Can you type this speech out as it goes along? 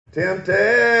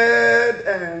Tempted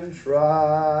and tried,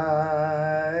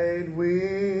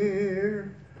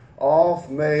 we're oft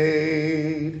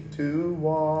made to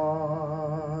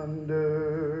wander.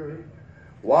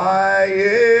 Why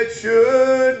it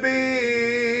should be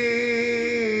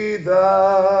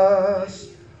thus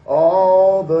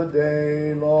all the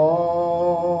day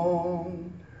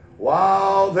long,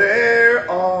 while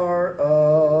there are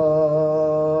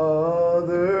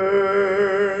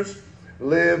others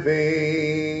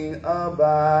living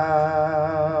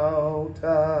about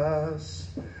us,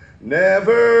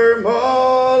 never molested,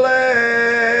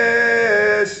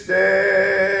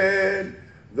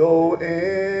 though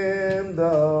in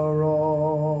the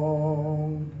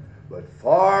wrong, but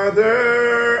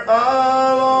farther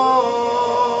along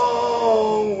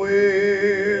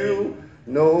we'll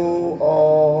know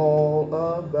all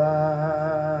about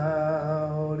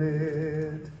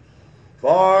it.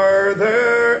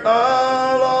 Farther along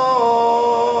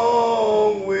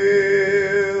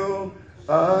we'll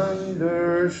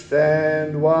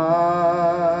understand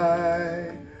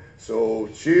why. So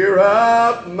cheer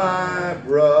up, my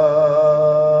brother,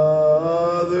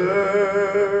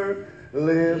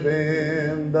 live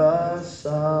in the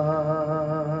sunshine.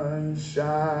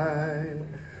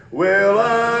 We'll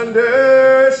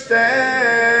understand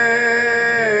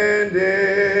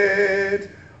it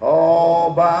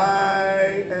all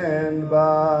by and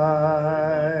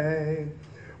by,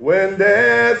 when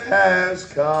death has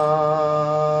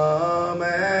come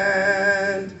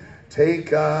and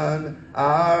taken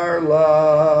our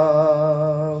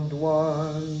loved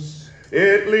ones.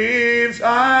 It leaves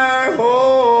our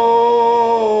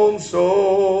home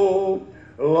so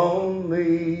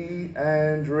lonely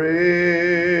and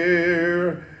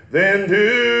drear. Then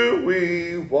do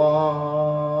we wonder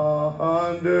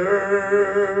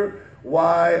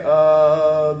why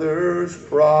others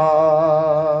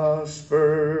prosper,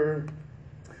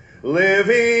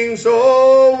 living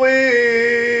so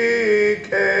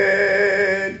wicked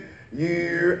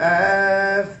year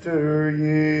after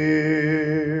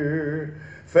year,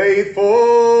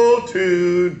 faithful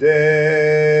to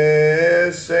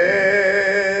death,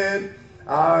 said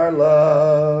our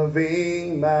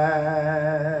loving Master.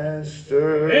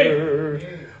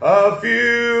 A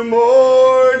few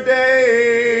more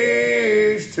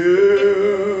days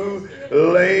to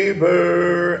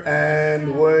labor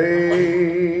and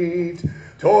wait,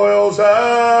 toils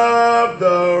up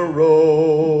the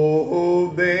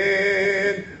road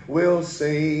then will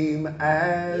seem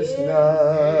as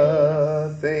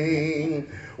nothing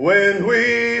when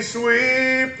we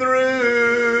sweep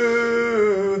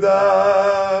through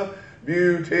the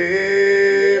beautiful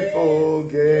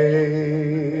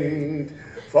gate.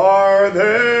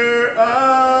 Farther along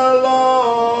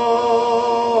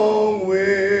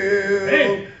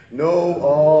we'll know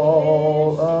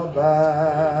all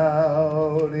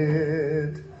about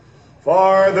it.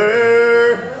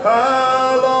 Farther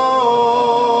along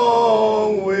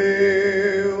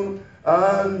we'll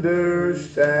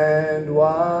understand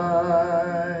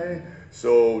why.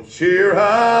 So cheer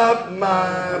up,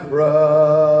 my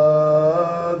brother,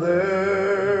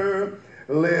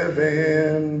 live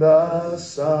in the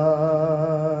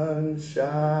sunshine.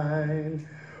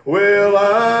 We'll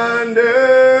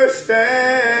understand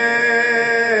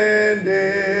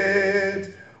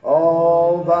it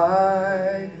all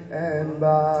by and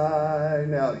by.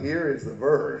 Now here is the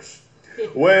verse.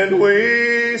 When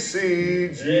we see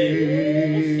Jesus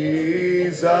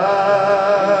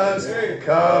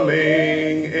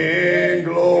coming in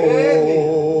glory,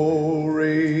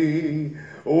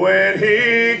 when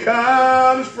he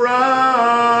comes from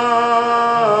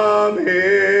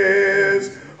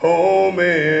his home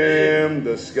in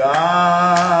the sky,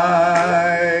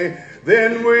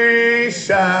 then we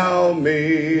shall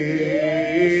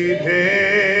meet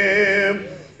him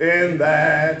in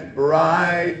that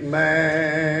bright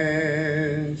mansion.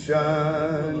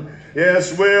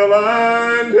 Yes, we'll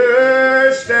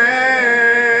understand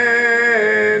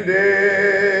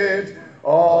it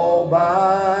all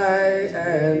by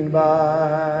and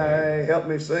by. Help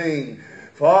me sing.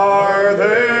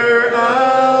 Farther along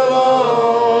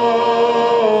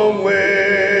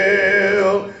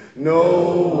we'll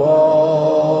know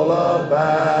all about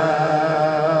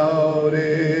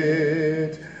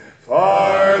it.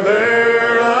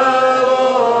 Farther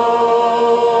along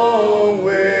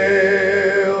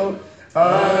we'll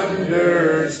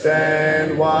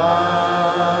understand why.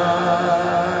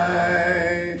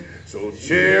 So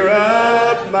cheer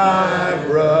up, my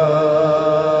brother,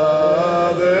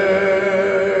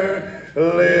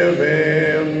 live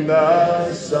in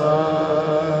the sunshine.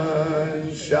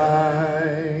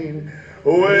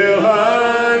 We'll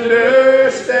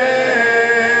understand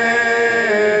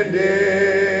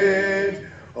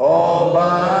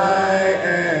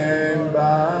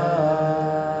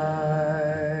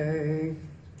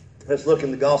look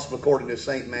in the Gospel according to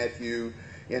St. Matthew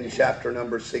in chapter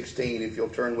number 16. If you'll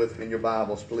turn with me in your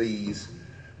Bibles, please.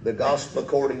 The Gospel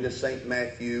according to St.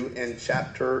 Matthew in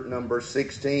chapter number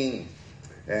 16.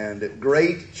 And a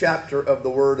great chapter of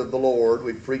the Word of the Lord.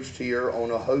 We've preached here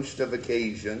on a host of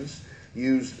occasions.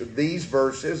 Used these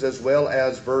verses as well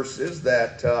as verses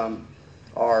that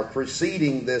are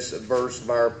preceding this verse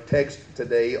of our text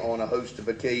today on a host of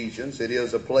occasions. It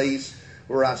is a place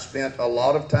where I spent a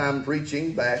lot of time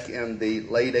preaching back in the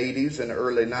late 80s and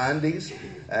early 90s,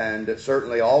 and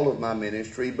certainly all of my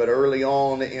ministry. But early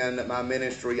on in my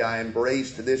ministry, I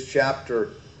embraced this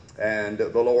chapter, and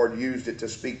the Lord used it to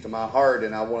speak to my heart,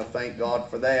 and I want to thank God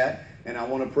for that. And I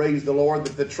want to praise the Lord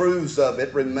that the truths of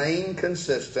it remain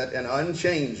consistent and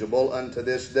unchangeable unto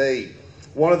this day.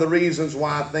 One of the reasons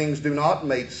why things do not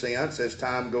make sense as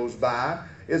time goes by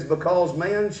is because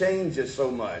man changes so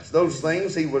much. Those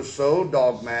things he was so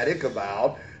dogmatic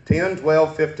about 10,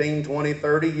 12, 15, 20,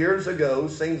 30 years ago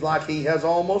seems like he has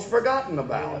almost forgotten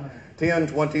about. 10,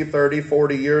 20, 30,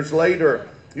 40 years later.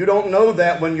 You don't know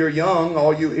that when you're young.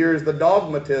 All you hear is the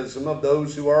dogmatism of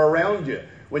those who are around you.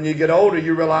 When you get older,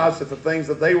 you realize that the things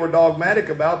that they were dogmatic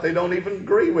about, they don't even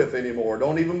agree with anymore,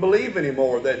 don't even believe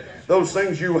anymore. That those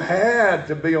things you had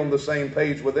to be on the same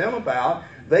page with them about,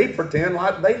 they pretend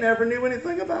like they never knew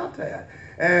anything about that.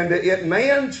 And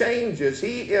man changes.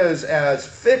 He is as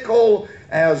fickle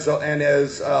and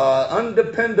as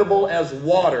undependable as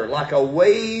water, like a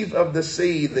wave of the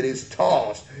sea that is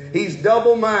tossed. He's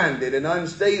double-minded and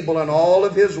unstable in all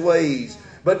of his ways.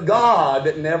 But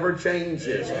God never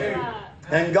changes.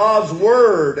 And God's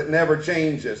Word never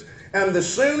changes. And the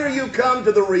sooner you come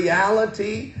to the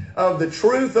reality of the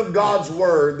truth of God's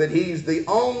Word, that He's the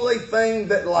only thing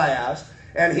that lasts,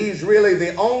 and He's really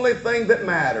the only thing that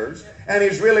matters, and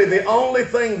He's really the only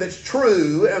thing that's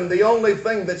true, and the only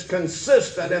thing that's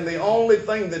consistent, and the only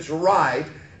thing that's right,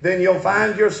 then you'll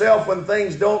find yourself, when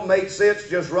things don't make sense,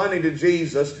 just running to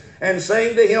Jesus and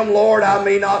saying to Him, Lord, I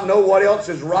may not know what else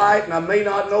is right, and I may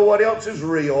not know what else is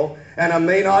real, and I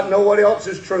may not know what else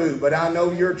is true, but I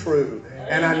know You're true,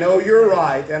 and I know You're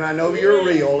right, and I know You're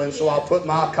real, and so I'll put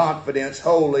my confidence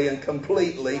wholly and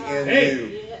completely in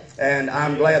You. And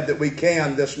I'm glad that we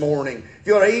can this morning. If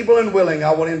you're able and willing,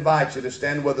 I want to invite you to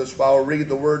stand with us while we read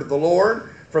the Word of the Lord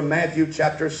from Matthew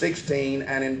chapter 16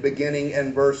 and beginning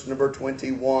in verse number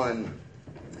 21.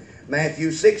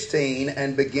 Matthew 16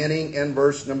 and beginning in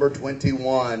verse number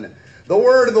 21. The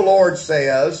Word of the Lord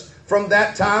says, From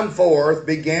that time forth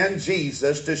began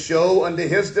Jesus to show unto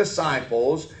His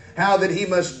disciples how that He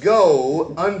must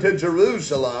go unto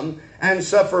Jerusalem and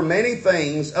suffer many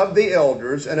things of the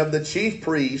elders and of the chief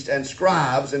priests and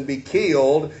scribes, and be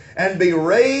killed, and be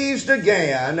raised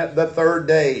again the third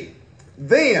day.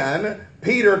 Then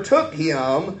Peter took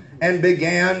Him and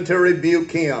began to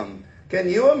rebuke Him. Can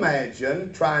you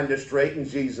imagine trying to straighten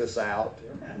Jesus out?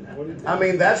 I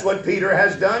mean, that's what Peter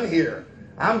has done here.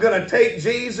 I'm going to take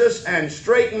Jesus and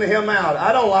straighten Him out.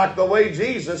 I don't like the way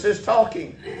Jesus is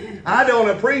talking. I don't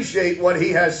appreciate what He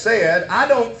has said. I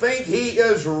don't think He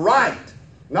is right.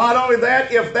 Not only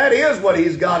that, if that is what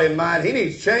He's got in mind, He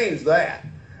needs to change that.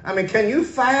 I mean, can you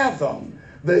fathom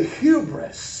the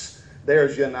hubris?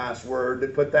 There's your nice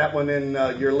word. Put that one in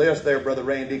your list there, Brother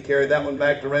Randy. Carry that one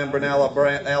back to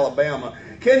Ranburne, Alabama.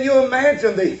 Can you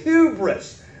imagine the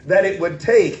hubris that it would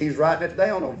take? He's writing it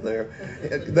down over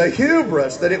there. The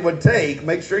hubris that it would take.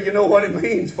 Make sure you know what it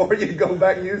means before you go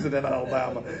back and use it in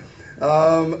Alabama.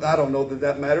 I don't know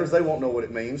that matters. They won't know what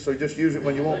it means, so just use it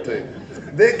when you want to.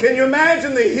 Can you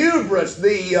imagine the hubris,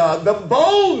 the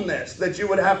boldness that you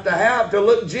would have to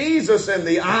look Jesus in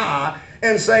the eye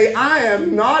and say, I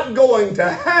am not going to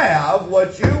have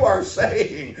what you are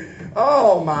saying.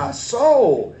 Oh, my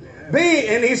soul.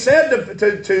 And He said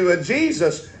to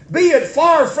Jesus, Be it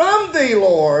far from thee,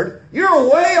 Lord. You're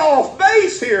way off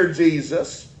base here,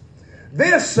 Jesus.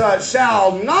 This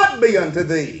shall not be unto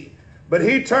thee. But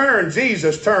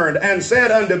Jesus turned and said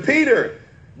unto Peter,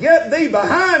 Get thee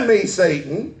behind me,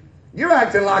 Satan. You're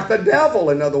acting like the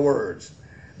devil, in other words.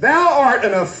 Thou art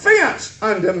an offense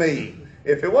unto me.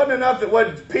 If it wasn't enough that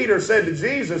what Peter said to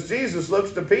Jesus, Jesus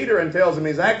looks to Peter and tells him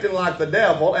he's acting like the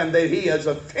devil and that he is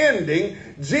offending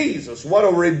Jesus. What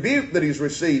a rebuke that he's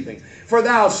receiving. For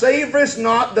thou savorest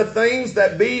not the things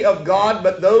that be of God,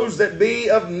 but those that be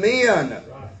of men.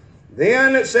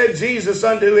 Then said Jesus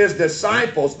unto His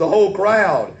disciples, the whole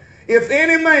crowd, If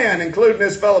any man, including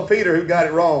this fellow Peter who got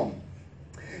it wrong,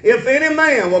 if any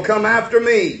man will come after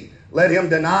me, let him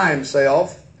deny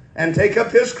himself and take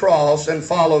up his cross and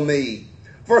follow me.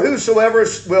 For whosoever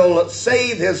will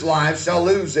save his life shall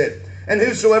lose it, and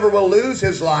whosoever will lose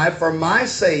his life for my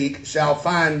sake shall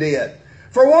find it.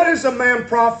 For what is a man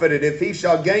profited if he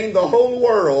shall gain the whole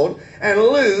world and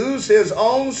lose his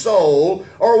own soul?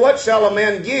 Or what shall a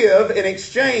man give in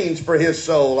exchange for his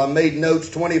soul? I made notes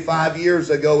 25 years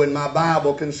ago in my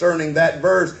Bible concerning that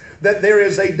verse, that there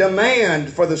is a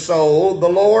demand for the soul. The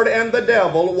Lord and the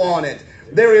devil want it.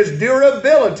 There is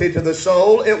durability to the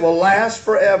soul. It will last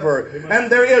forever.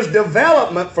 And there is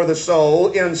development for the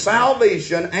soul in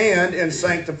salvation and in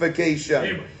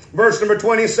sanctification. Verse number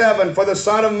 27, for the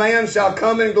Son of Man shall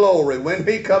come in glory when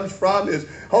he comes from his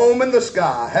home in the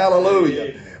sky.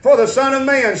 Hallelujah. For the Son of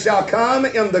Man shall come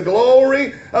in the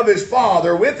glory of his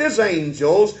Father with his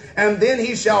angels, and then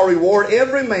he shall reward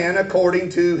every man according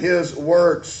to his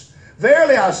works.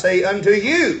 Verily I say unto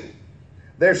you,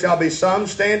 there shall be some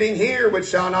standing here which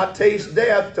shall not taste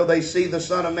death till they see the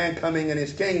Son of Man coming in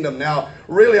his kingdom. Now,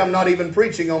 really, I'm not even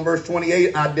preaching on verse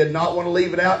 28. I did not want to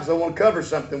leave it out because I want to cover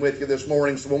something with you this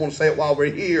morning, so we want to say it while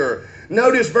we're here.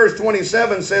 Notice verse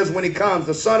 27 says, when he comes,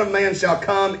 the Son of Man shall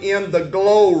come in the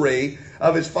glory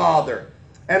of his Father.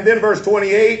 And then verse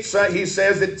 28, he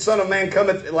says that Son of Man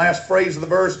cometh, last phrase of the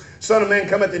verse, Son of Man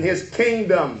cometh in his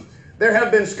kingdom. There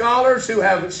have been scholars who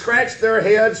have scratched their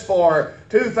heads for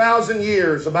 2,000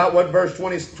 years about what verse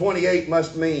 28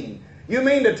 must mean. You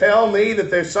mean to tell me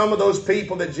that there's some of those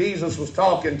people that Jesus was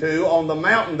talking to on the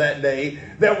mountain that day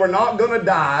that were not going to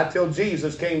die till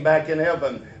Jesus came back in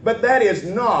heaven? But that is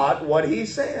not what he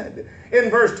said. In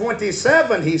verse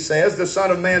 27, he says, the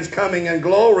Son of Man's coming in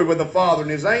glory with the Father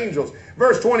and his angels.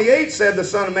 Verse 28 said, the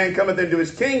Son of Man cometh into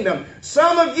his kingdom.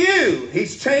 Some of you, he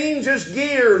changes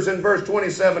gears in verse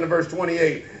 27 and verse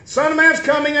 28. Son of Man's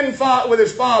coming in with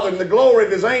his Father and the glory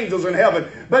of his angels in heaven.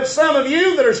 But some of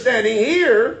you that are standing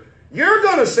here, you're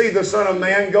going to see the Son of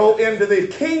Man go into the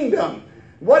kingdom.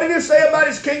 What did he say about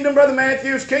his kingdom, Brother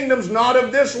Matthew? His kingdom's not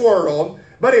of this world,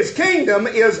 but his kingdom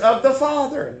is of the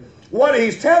Father. What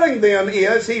he's telling them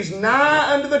is he's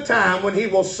nigh unto the time when he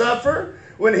will suffer,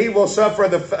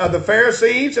 of the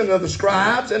Pharisees and of the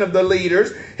scribes and of the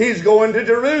leaders. He's going to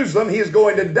Jerusalem. He's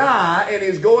going to die and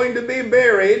he's going to be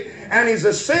buried and he's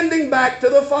ascending back to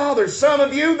the Father. Some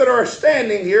of you that are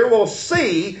standing here will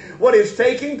see what is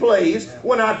taking place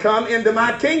when I come into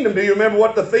my kingdom. Do you remember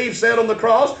what the thief said on the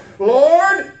cross?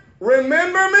 Lord,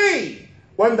 remember me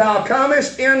when thou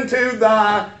comest into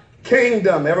thy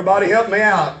kingdom. Everybody help me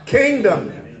out.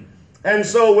 Kingdom. And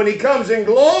so when he comes in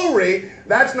glory,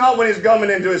 that's not when he's coming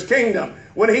into his kingdom.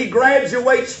 When he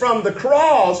graduates from the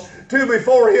cross to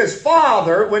before his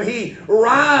Father, when he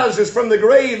rises from the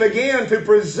grave again to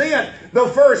present the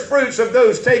first fruits of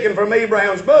those taken from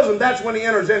Abraham's bosom, that's when he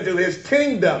enters into his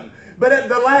kingdom. But at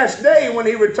the last day, when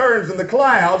he returns in the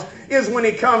clouds, is when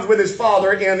he comes with his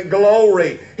Father in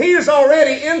glory. He has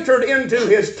already entered into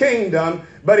his kingdom,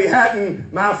 but he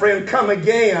hadn't, my friend, come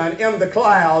again in the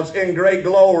clouds in great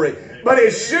glory. But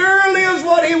as surely as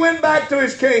what he went back to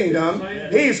his kingdom,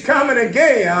 he's coming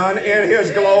again in his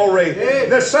glory.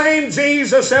 The same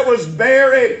Jesus that was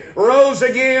buried rose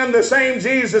again. The same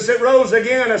Jesus that rose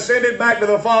again ascended back to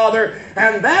the Father.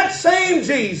 And that same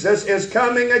Jesus is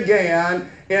coming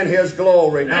again in his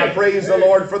glory. Now praise the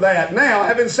Lord for that. Now,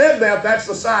 having said that, that's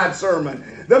the side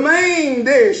sermon. The main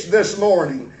dish this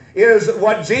morning is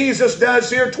what Jesus does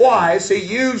here twice. He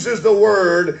uses the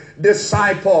word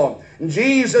disciple.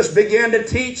 Jesus began to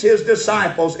teach his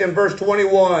disciples in verse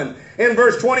 21. In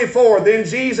verse 24, then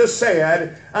Jesus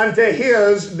said unto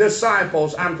his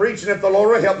disciples, I'm preaching, if the Lord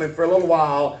will help me for a little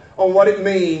while, on what it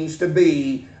means to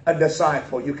be a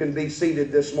disciple. You can be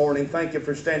seated this morning. Thank you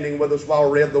for standing with us while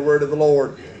we read the word of the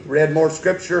Lord. Read more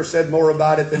scripture, said more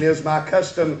about it than is my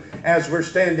custom as we're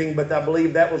standing, but I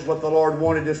believe that was what the Lord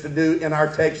wanted us to do in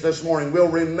our text this morning. We'll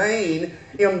remain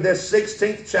in this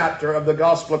 16th chapter of the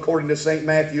Gospel according to St.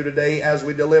 Matthew today as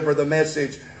we deliver the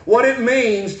message. What it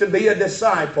means to be a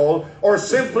disciple, or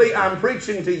simply I'm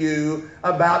preaching to you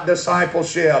about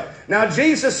discipleship. Now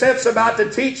Jesus sets about to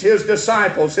teach his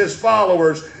disciples, his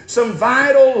followers, some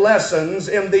vital lessons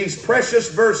in these precious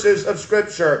verses of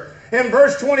Scripture. In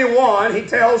verse 21, he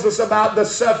tells us about the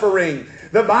suffering.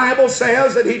 The Bible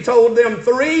says that he told them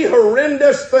 3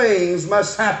 horrendous things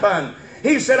must happen.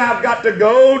 He said, I've got to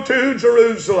go to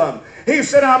Jerusalem. He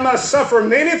said, I must suffer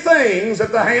many things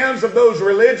at the hands of those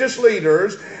religious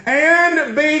leaders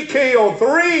and be killed.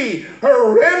 3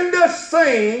 horrendous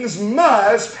things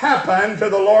must happen to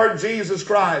the Lord Jesus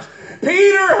Christ.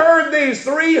 Peter heard these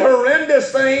 3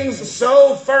 horrendous things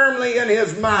so firmly in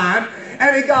his mind,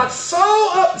 And he got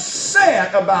so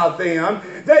upset about them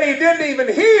that he didn't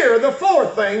even hear the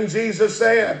fourth thing Jesus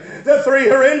said. The three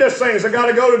horrendous things. I got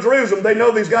to go to Jerusalem. They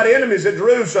know he's got enemies at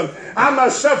Jerusalem. I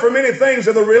must suffer many things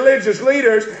of the religious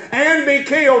leaders and be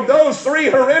killed. Those three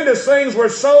horrendous things were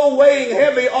so weighing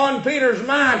heavy on Peter's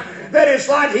mind that it's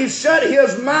like he shut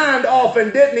his mind off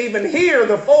and didn't even hear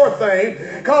the fourth thing,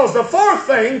 because the fourth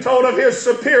thing told of his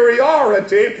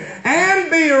superiority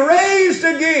and be raised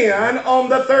again on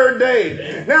the third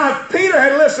day. Now, if Peter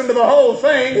had listened to the whole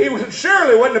thing, he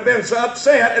surely wouldn't have been so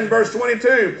upset in verse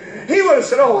 22. He would have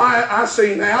said, oh, I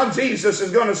see now, Jesus is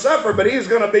going to suffer, but he's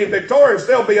going to be victorious.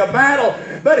 There'll be a battle,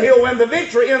 but he'll win the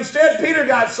victory. Instead, Peter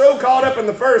got so caught up in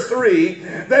the first three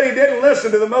that he didn't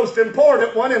listen to the most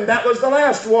important one, and that was the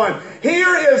last one.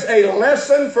 Here is a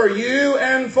lesson for you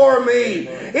and for me.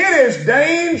 It is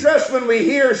dangerous when we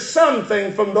hear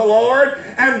something from the Lord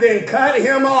and then cut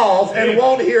him off and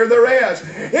won't hear the rest.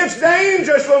 It's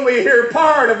dangerous when we hear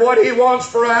part of what he wants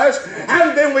for us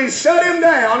and then we shut him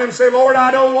down and say, Lord, I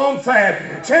don't want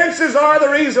that. Chances are the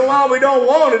reason why we don't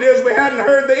want it is we hadn't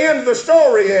heard the end of the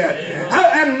story yet.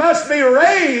 And must be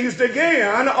raised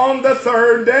again on the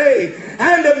third day.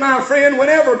 And my friend,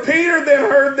 whenever Peter then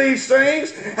heard these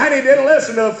things and he didn't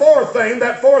listen to the fourth thing,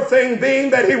 that fourth thing being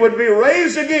that he would be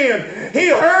raised again, he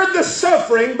heard the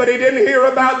suffering, but he didn't hear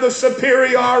about the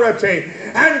superiority.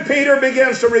 And Peter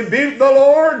begins to rebuke the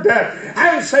Lord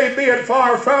and say, be it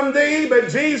far from thee. But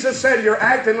Jesus said, you're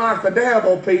acting like the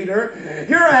devil, Peter.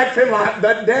 You're acting like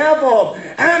the devil.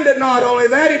 And not only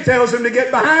that, he tells him to get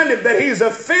behind him, that he's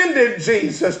offended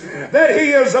Jesus, that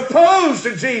he is opposed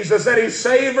to Jesus, that he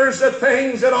savors the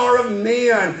things that are of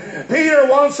men. Peter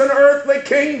wants an earthly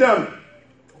kingdom.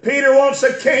 Peter wants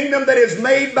a kingdom that is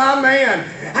made by man.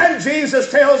 And Jesus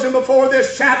tells him before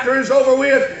this chapter is over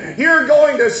with, you're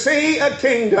going to see a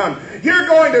kingdom. You're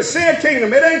going to see a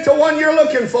kingdom. It ain't the one you're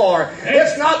looking for.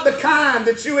 It's not the kind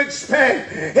that you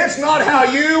expect. It's not how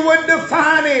you would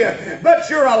define it. But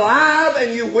you're alive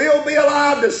and you will be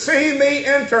alive to see me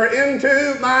enter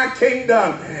into my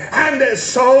kingdom. And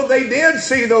so they did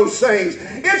see those things.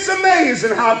 It's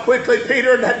amazing how quickly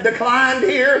Peter had declined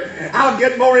here. I'll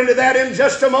get more into that in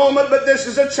just a moment, but this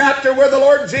is a chapter where the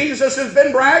Lord Jesus has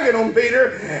been bragging on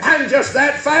Peter, and just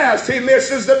that fast he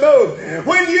misses the boat.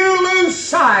 When you lose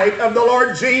sight of the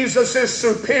Lord Jesus'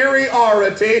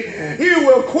 superiority, you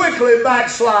will quickly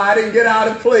backslide and get out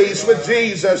of place with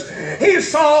Jesus. He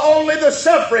saw only the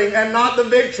suffering and not the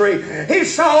victory. He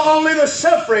saw only the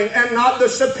suffering and not the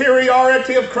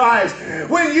superiority of Christ.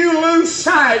 When you lose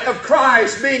sight of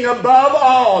Christ being above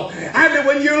all, and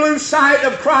when you lose sight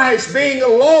of Christ being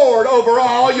Lord over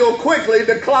all, you'll quickly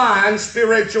decline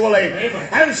spiritually. Amen.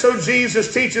 And so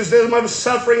Jesus teaches them of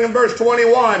suffering in verse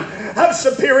 21, of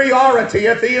superiority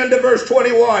at the end of verse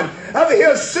 21, of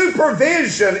his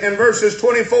supervision in verses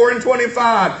 24 and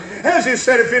 25. As he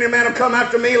said, if any man will come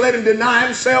after me, let him deny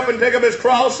himself and take up his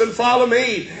cross and follow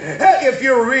me. If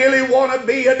you really want to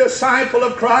be a disciple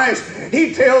of Christ,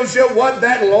 he tells you what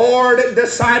that Lord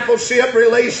discipleship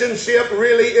relationship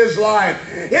really is like.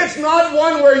 It's not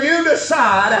one where you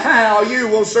decide how you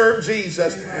will serve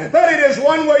Jesus, but it is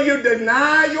one where you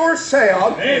deny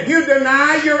yourself, you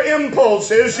deny your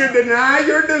impulses, you deny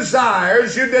your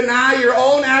desires, you deny your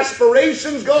own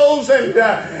aspirations, goals, and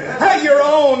your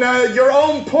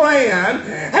own plan,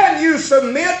 and you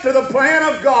submit to the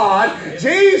plan of God.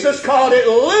 Jesus called it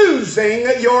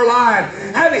losing your life.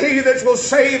 And he that will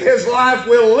save his life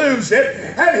will lose it,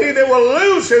 and he that will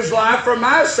lose his life for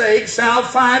my sake shall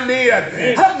find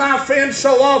it. My friends,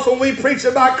 so often we preach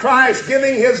about Christ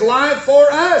giving his life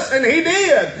for us, and he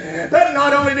did. But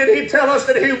not only did he tell us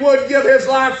that he would give his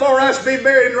life for us, be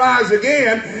buried and rise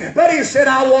again, but he said,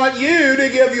 I want you to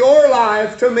give your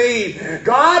life to me.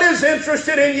 God is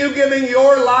interested in you giving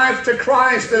your life to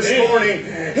Christ this morning.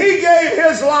 He gave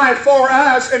his life for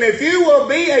us, and if you will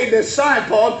be a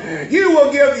disciple, you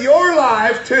will give your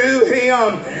life to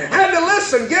him. And to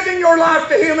listen, giving your life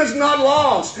to him is not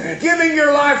loss. Giving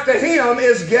your life to him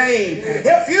is gain.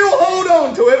 If you hold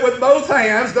on to it with both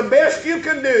hands, the best you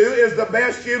can do is the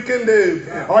best you can do.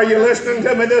 Are you listening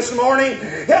to me this morning?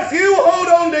 If you hold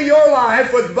on to your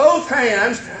life with both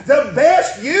hands, the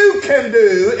best you can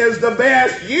do is the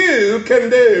best you can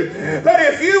do. But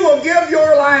if you will give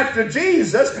your life to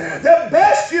Jesus, the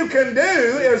best you can do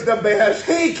is the best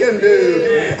he can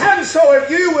do. And so if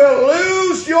you will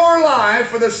lose your life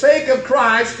for the sake of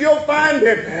Christ, you'll find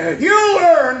it. You'll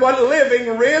learn what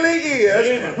living really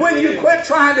is when you quit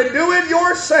trying to do it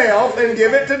yourself and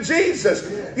give it to Jesus.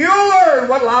 You'll learn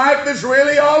what life is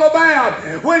really all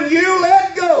about when you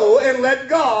let go and let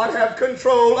God have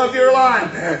control of your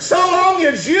life. So long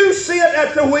as you sit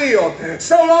at the wheel,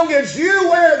 so long as you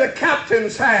wear the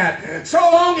captain's hat, so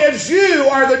long as you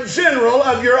are the general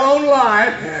of your own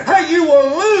life, you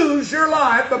will lose your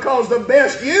life, because the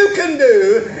best you can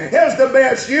do is the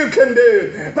best you can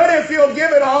do. But if you'll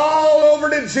give it all over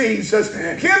to Jesus,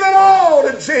 give it all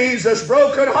to Jesus,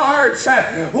 broken hearts,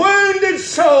 wounded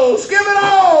souls, give it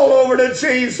all over to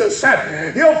Jesus,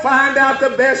 you'll find out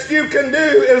the best you can do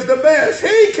is the best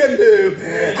He can do,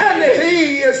 and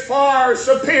He is far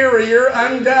superior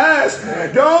unto us.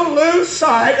 Don't lose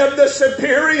sight of the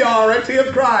superiority of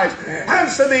Christ. And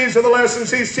so these are the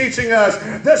lessons He's teaching us: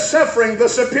 the suffering, the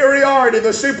superiority,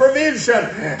 the supervision.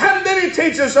 And then He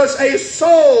teaches us a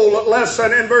soul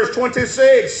lesson in verse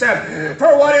 26.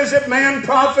 For what is it man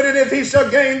profited if he shall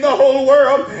gain the whole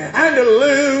world and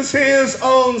lose his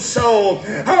own soul?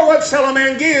 Or what shall a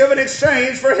man give in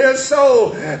exchange for his soul?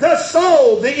 The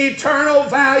soul, the eternal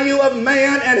value of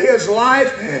man and his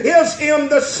life is in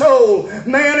the soul.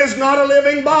 Man is not a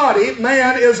living body.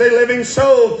 Man is a living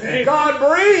soul. God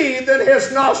breathed in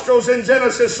His nostrils in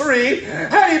Genesis 3,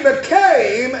 and he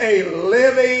became a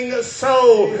living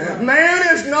soul. Man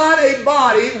is not a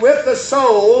body with a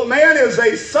soul. Man is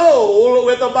a soul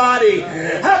with a body.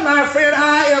 My friend,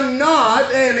 I am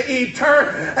not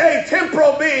a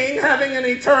temporal being having an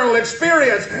eternal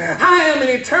experience. I am an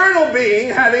eternal being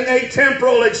having a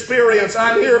temporal experience.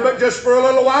 I'm here but just for a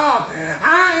little while.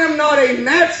 I am not a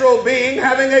natural being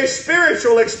having a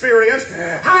spiritual experience.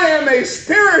 I am a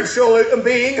spiritual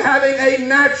being having a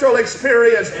natural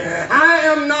experience. I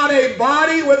am not a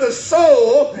body with a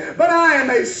soul, but I am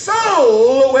a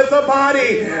soul with a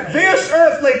body. This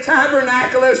earthly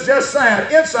tabernacle is just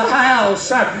that. It's a house.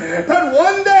 But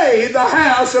one day the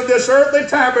house of this earthly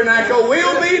tabernacle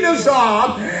will be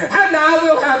dissolved, and I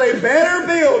will have a better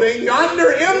building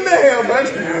yonder in the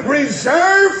heavens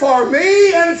reserved for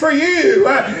me and for you.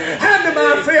 And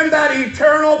my friend, that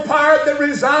eternal part that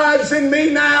resides in me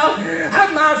now,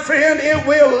 and my friend, it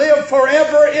will live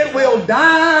forever. It will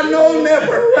die no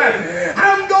never.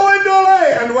 I'm going to a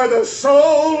land where the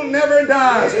soul never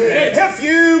dies. If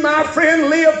you, my friend,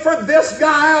 live for this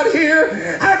guy out here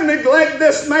and neglect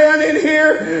this man in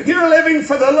here, you're living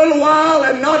for the little while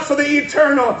and not for the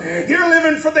eternal. You're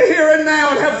living for the here and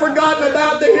now and have forgotten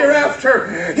about the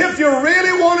hereafter. If you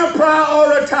really want to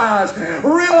prioritize,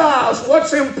 realize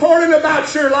what's important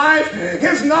about your life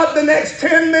is not the next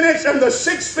 10 minutes and the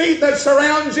 6 feet that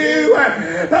surround you,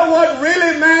 but what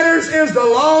really matters is the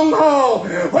long haul.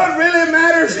 What really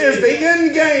matters is the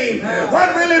end game.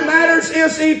 What really matters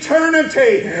is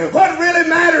eternity. What really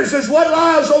matters is what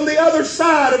lies on the other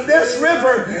side of this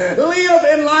river. Live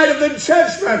in light of the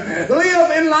judgment.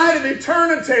 Live in light of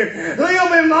eternity.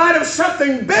 Live in light of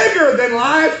something bigger than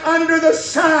life under the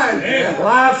sun.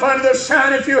 Life under the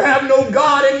sun, if you have no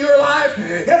God in your life,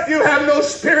 if you have no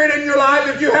Spirit in your life,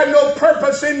 if you have no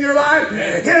purpose in your life,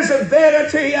 is a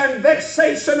vanity and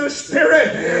vexation of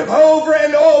spirit. Over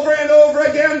and over and over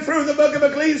again through the book of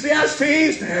Ecclesiastes,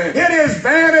 it is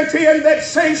vanity and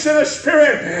vexation of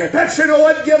spirit. But you know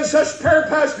what gives us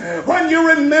purpose? When you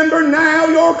remember now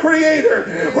your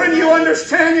Creator, when you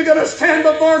understand you're going to stand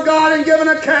before God and give an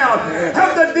account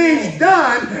of the deeds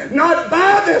done, not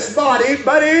by this body,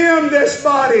 but in this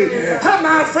body.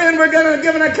 My friend, we're going to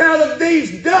give an account of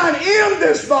deeds done in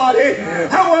this body,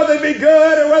 whether they be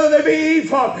good or whether they be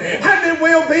evil. And it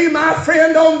will be, my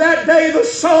friend, on that day, the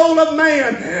soul of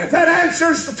man that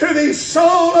answers to the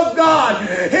soul of God.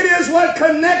 It is what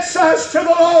connects us to the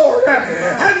Lord.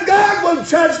 And God will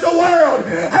judge the world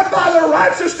by the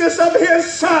righteousness of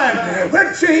His Son,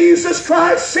 with Jesus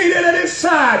Christ seated at His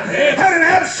side, and in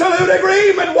absolute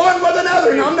agreement one with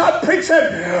another. And I'm not preaching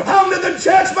on to the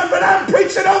judgment, but I'm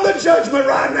preaching on the judgment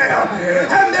right now.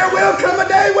 And there will come a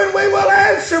day when we will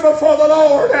answer before the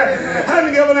Lord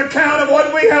and give an account of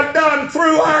what we have done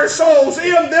through our souls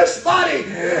in this body.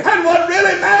 And what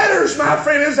really matters, my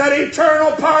friend, is that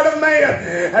eternal part of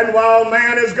man. And while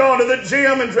man has gone to the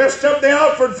gym and dressed up the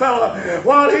Alfred fella,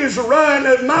 while he's run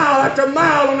mile after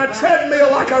mile on a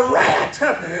treadmill like a rat,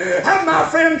 and my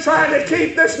friend trying to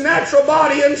keep this natural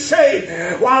body in shape,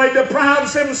 while he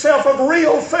deprives himself of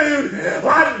real food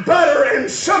like butter and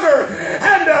sugar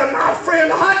and my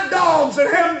friend, hot dogs and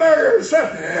hamburgers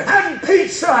and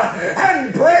pizza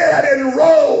and bread and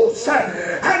rolls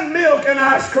and milk and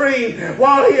ice cream,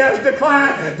 while he has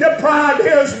deprived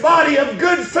his body of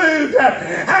good food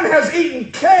and has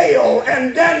eaten kale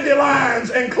and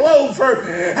dandelions and clover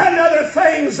and other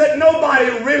things that nobody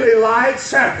really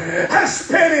likes, and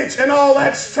spinach and all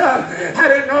that stuff.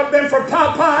 Had it not been for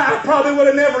Popeye, I probably would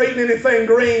have never eaten anything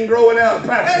green growing up.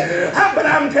 up. But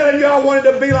I'm telling you, I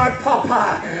wanted to be like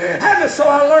Popeye. And so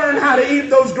I learned how to eat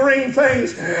those green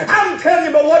things. I'm telling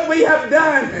you, but what we have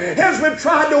done is we've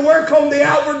tried to work on the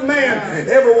outward man.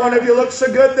 Every one of you looks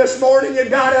so good this morning. You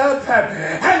got up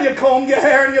and you combed your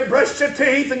hair and you brushed your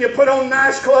teeth and you put on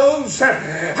nice clothes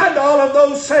and all of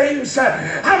those things.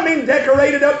 I mean,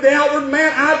 decorated up the outward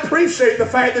man. I appreciate the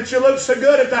fact that you look so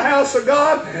good at the house of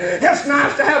God. It's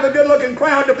nice to have a good looking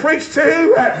crowd to preach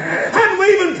to. And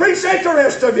we even appreciate the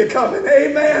rest of you coming.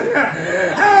 Amen.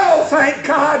 Oh, thank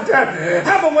God.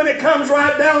 But when it comes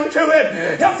right down to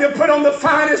it, if you put on the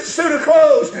finest suit of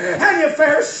clothes and you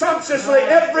fare sumptuously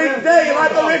every day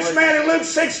like the rich man in Luke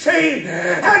 16,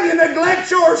 and you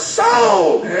neglect your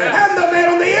soul, and the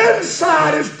man on the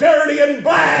inside is dirty and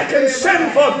black and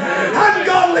sinful,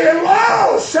 ungodly and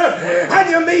lost, and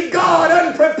you meet God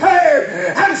unprepared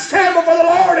and stand before the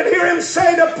Lord and hear Him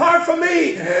say, "Depart from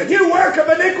me, you work of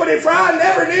iniquity, for I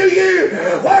never knew you."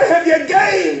 What have you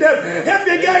gained if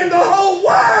you gain the whole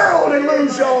world and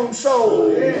lose your own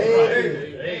soul?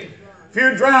 If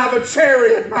you drive a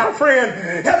chariot, my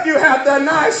friend, if you have the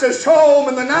nicest home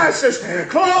and the nicest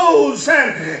clothes,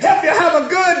 and if you have a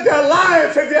good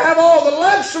life, if you have all the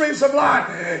luxuries of life,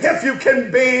 if you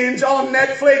can binge on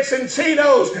Netflix and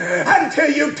Cheetos until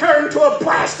you turn to a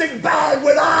plastic bag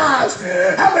with eyes,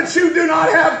 but you do not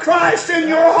have Christ in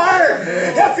your heart,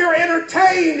 if you're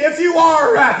entertained, if you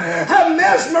are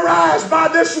mesmerized by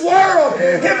this world,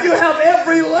 if you have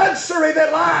every luxury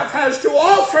that life has to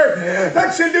offer,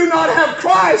 but you do not have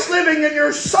Christ living in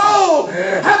your soul,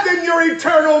 and then your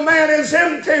eternal man is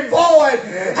empty, void,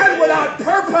 and without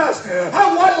purpose.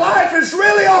 And what life is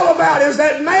really all about is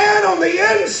that man on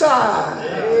the inside.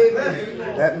 Amen.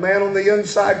 That man on the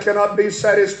inside cannot be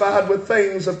satisfied with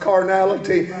things of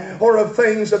carnality or of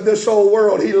things of this old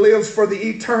world. He lives for the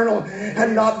eternal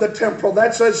and not the temporal.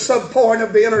 That's a sub-point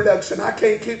of the introduction. I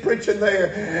can't keep preaching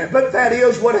there. But that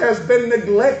is what has been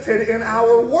neglected in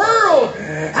our world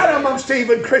and amongst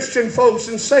even Christian folks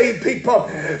and saved people.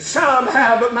 Some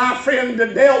have, my friend,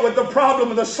 dealt with the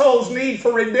problem of the soul's need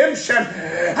for redemption.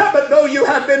 But though you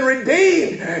have been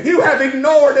redeemed, you have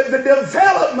ignored the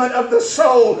development of the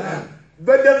soul,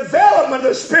 the development of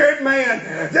the spirit man,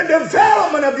 the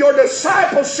development of your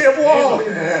discipleship walk.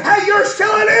 And you're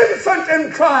still an infant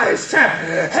in Christ,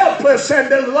 helpless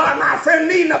and my friend,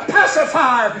 needing a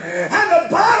pacifier and a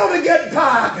bottle to get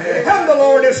by. And the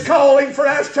Lord is calling for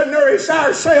us to nourish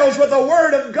ourselves with the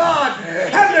Word of God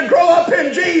and to grow up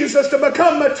in Jesus, to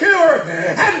become mature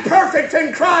and perfect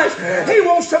in Christ. He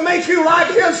wants to make you like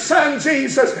His Son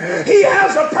Jesus. He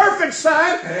has a perfect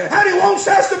Son, and He wants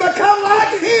us to become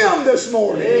like Him this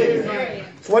morning. Amen.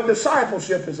 It's what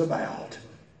discipleship is about.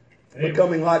 Amen.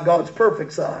 Becoming like God's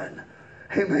perfect Son.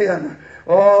 Amen.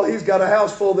 Oh, he's got a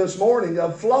house full this morning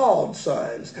of flawed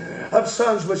sons, of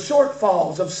sons with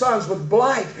shortfalls, of sons with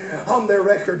blight on their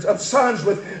records, of sons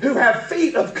who have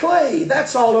feet of clay.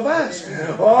 That's all of us.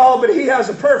 Oh, but he has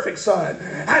a perfect Son,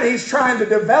 and he's trying to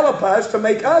develop us to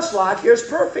make us like his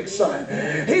perfect Son.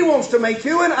 He wants to make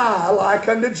you and I like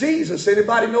unto Jesus.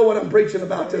 Anybody know what I'm preaching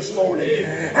about this morning?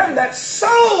 And that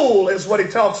soul is what he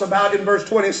talks about in verse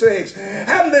 26.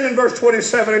 And then in verse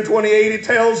 27 and 28 he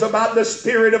tells about the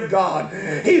Spirit of God.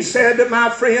 He said, my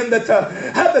friend, that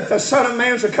the Son of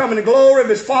Man shall come in the glory of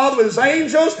his Father with his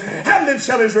angels, and then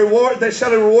shall he reward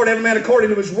every man according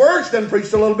to his works. Then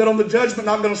preached a little bit on the judgment.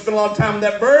 Not going to spend a lot of time in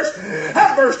that verse.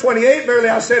 At verse 28, verily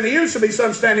I say to you, shall be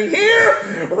some standing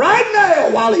here right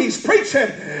now while he's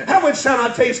preaching, and which shall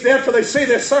not taste death till they see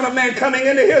the Son of Man coming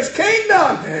into his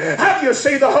kingdom. Have you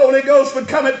see the Holy Ghost would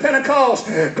come at Pentecost.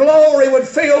 Glory would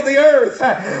fill the earth.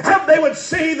 How they would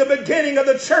see the beginning of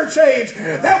the church age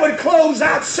that would close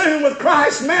out soon with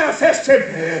Christ manifested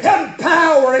in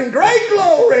power and great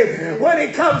glory when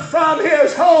he comes from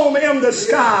his home in the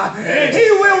sky.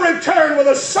 He will return with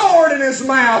a sword in his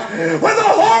mouth, with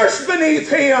a horse beneath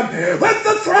him, with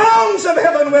the thrones of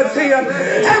heaven with him,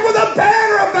 and with a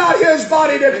banner about his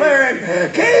body declaring,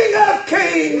 King of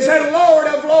kings and Lord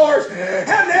of lords,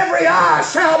 and every eye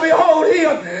shall behold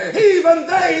him, even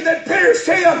they that pierced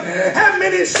him, and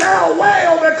many shall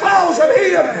wail because of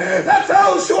him, that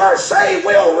those who are saved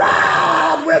will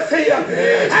ride with him,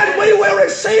 and we will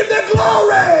receive the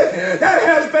glory that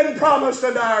has been promised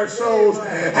unto our souls.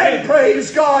 And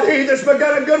praise God, he that's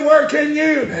begun a good work in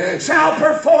you shall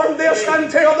perform this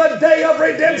until the day of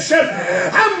redemption.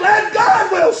 I'm glad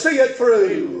God will see it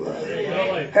through.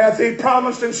 Hath he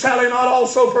promised, and shall he not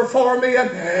also perform it?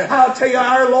 I'll tell you,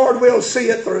 our Lord will see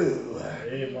it through.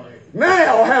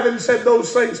 Now, having said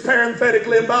those things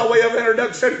parenthetically and by way of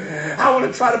introduction, I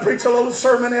want to try to preach a little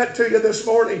sermonette to you this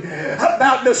morning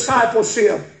about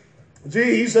discipleship.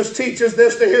 Jesus teaches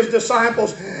this to his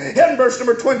disciples in verse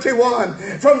number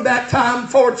 21. From that time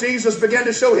forth, Jesus began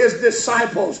to show his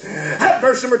disciples. At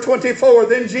verse number 24,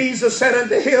 then Jesus said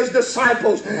unto his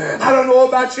disciples, I don't know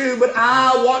about you, but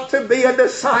I want to be a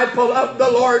disciple of the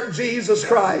Lord Jesus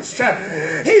Christ.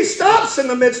 He stops in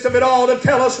the midst of it all to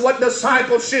tell us what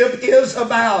discipleship is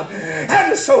about.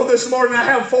 And so this morning I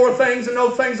have 4 things and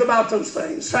no things about those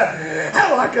things.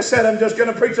 And like I said, I'm just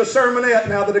going to preach a sermonette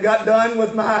now that I got done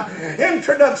with my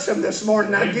introduction this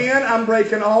morning. Again, I'm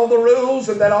breaking all the rules,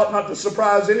 and that ought not to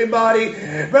surprise anybody.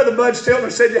 Brother Bud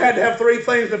Stiltner said you had to have 3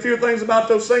 things and a few things about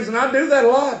those things, and I do that a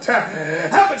lot.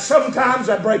 But sometimes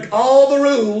I break all the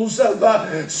rules of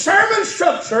sermon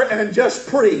structure and just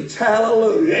preach.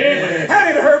 Hallelujah.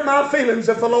 And it hurt my feelings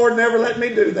if the Lord never let me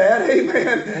do that.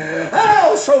 Amen.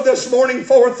 Also this morning,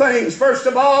 4 things. First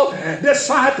of all,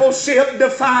 discipleship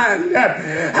defined.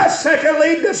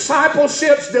 Secondly,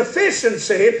 discipleship's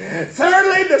deficiency.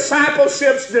 Thirdly,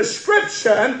 discipleship's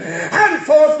description. And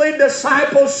fourthly,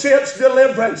 discipleship's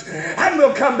deliverance. And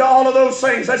we'll come to all of those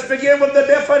things. Let's begin with the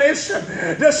definition.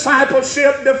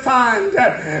 Discipleship defined.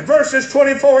 Verses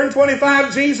 24 and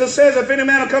 25, Jesus says, if any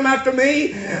man will come after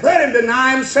me, let him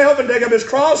deny himself and take up his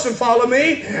cross and follow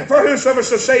me. For whosoever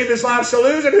shall save his life shall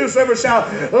lose it. Whosoever shall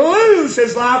lose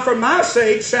his life for my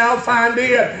sake shall find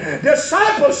it.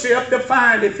 Discipleship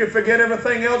defined. If you forget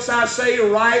everything else I say,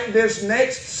 write this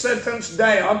next sentence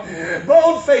down.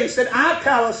 Bold-faced it,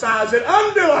 italicize it,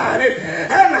 underline it,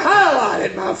 and highlight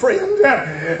it, my friend.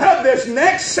 This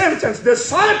next sentence,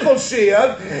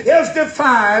 discipleship is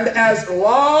defined as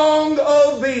long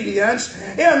obedience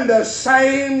in the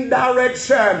same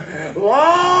direction.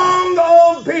 Long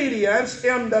obedience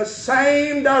in the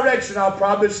same direction. I'll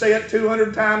probably say it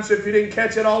 200 times. If you didn't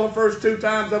catch it all the first 2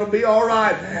 times, that'll be all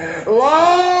right.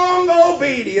 Long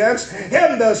obedience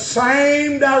in the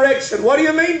same direction. What do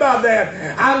you mean by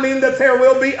that? I mean that there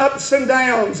will be ups and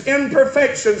downs,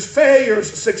 imperfections,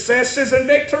 failures, successes, and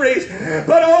victories.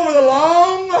 But over the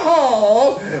long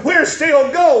haul, we're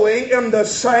still going in the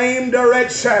same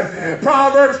direction.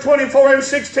 Proverbs 24 and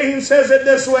 16 says it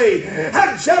this way,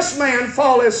 a just man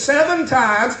falleth 7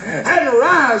 times and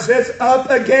riseth up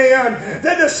again.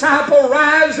 The disciple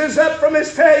rises up from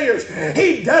his failures.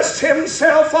 He dusts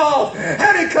himself off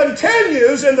and he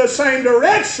continues in the same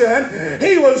direction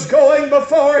he was going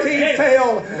before he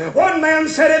fell. One man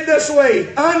said it this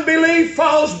way, unbelief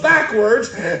falls backwards,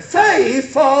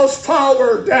 faith falls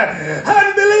forward.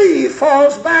 Unbelief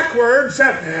falls backwards,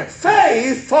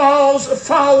 faith falls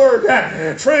forward.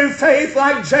 True faith,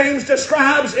 like James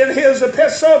describes in his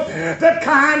epistle, the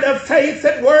kind of faith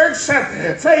that works.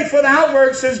 Faith without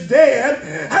works is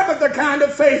dead. But the kind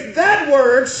of faith that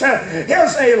works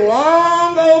is a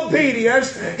long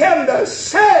obedience in the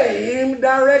same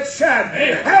direction.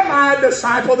 Am I a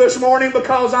disciple this morning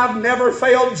because I've never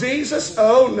failed Jesus?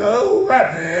 Oh no.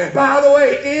 By the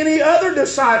way, any other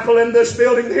disciple in this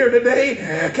building here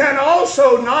today can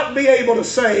also not be able to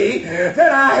say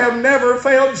that I have never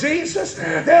failed Jesus.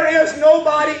 There is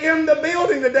nobody in the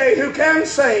building today who can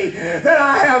say that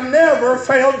I have never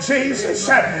failed Jesus.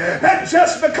 That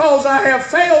just because I have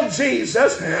failed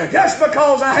Jesus, just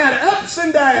because I had ups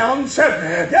and downs,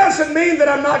 doesn't mean that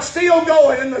I'm not still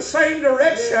going in the same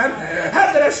direction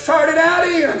that I started out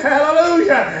in.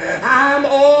 Hallelujah. I'm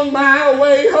on my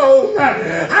way home.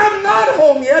 I'm not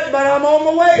home yet, but I'm on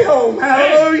my way home.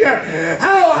 Hallelujah.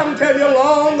 Oh, I'm telling you,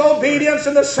 long obedience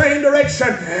in the same direction.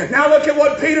 Now look at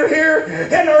what Peter here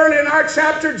early in our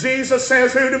chapter, Jesus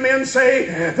says, who do men say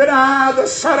that I, the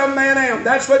Son of Man, am?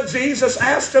 That's what Jesus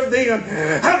asked of them.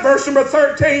 Verse number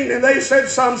 13, and they said,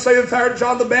 some say that thou art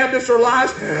John the Baptist or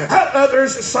Elias,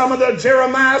 others some of the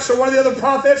Jeremiah or one of the other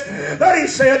prophets. But he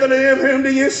said unto them, whom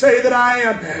do you say that I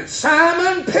am?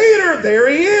 Simon Peter, there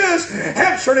he is,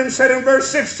 answered and said in verse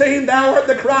 16, thou art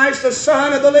the Christ, the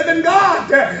Son of the living God.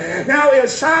 Now,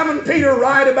 is Simon Peter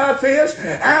right about this?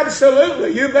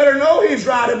 Absolutely. You better know he's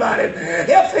right about it.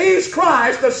 If he's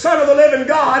Christ, the Son of the living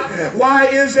God, why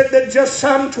is it that just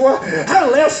some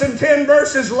less than 10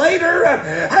 verses later,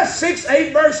 6,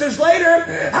 8 verses later,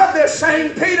 this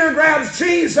same Peter grabs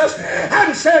Jesus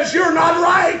and says, you're not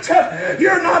right.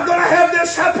 You're not going to have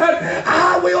this happen.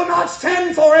 I will not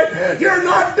stand for it. You're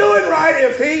not doing right.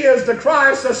 If he is the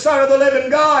Christ, the Son of the living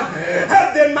God,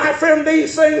 God, then my friend,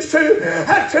 these things too,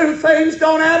 two things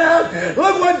don't add up.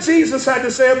 Look what Jesus had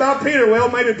to say about Peter. Well,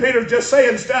 maybe Peter's just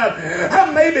saying stuff.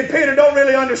 Maybe Peter don't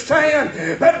really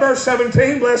understand. But verse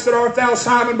 17, blessed art thou,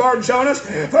 Simon Bar-Jonas,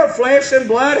 for flesh and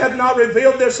blood have not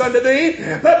revealed this unto thee,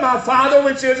 but my Father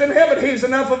which is in heaven. He's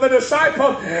enough of a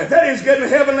disciple that he's getting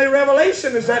heavenly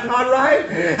revelation. Is that not right?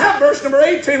 Verse number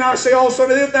 18, I say also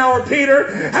to thee, thou art Peter,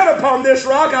 and upon this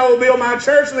rock I will build my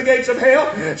church, and the gates of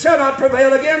hell shall not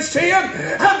prevail against him.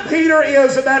 And Peter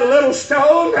is that little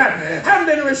stone. And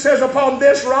then it says, upon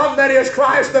this rock, that is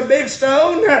Christ, the big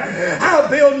stone, I'll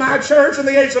build my church, and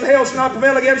the gates of hell shall not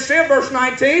prevail against him. Verse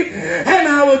 19, and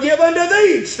I will give unto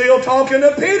thee, still talking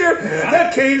to Peter,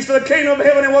 the keys to the kingdom of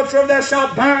heaven, and whatsoever thou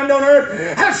shalt bind on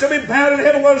earth, that shall be bound in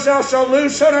heaven, whatsoever thou shalt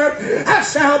loose on earth, that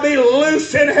shall be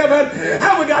loosed in heaven.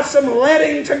 And we got some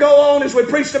letting to go on, as we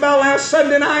preached about last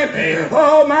Sunday night.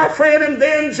 Oh, my friend, and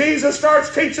then Jesus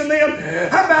starts teaching them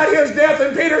about his death,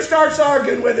 and Peter starts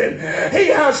arguing with him. He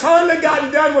has hardly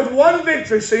gotten done with one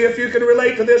victory. See if you can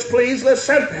relate to this, please.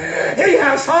 Listen. He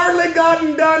has hardly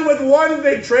gotten done with one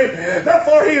victory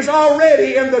before he's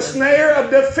already in the snare of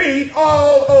defeat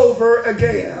all over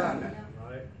again.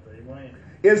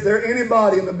 Is there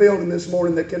anybody in the building this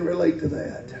morning that can relate to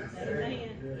that?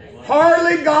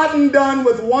 Hardly gotten done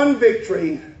with one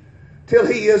victory till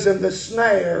he is in the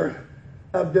snare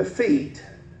of defeat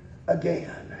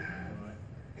again.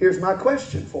 Here's my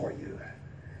question for you.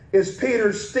 Is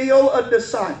Peter still a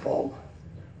disciple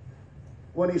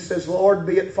when he says, Lord,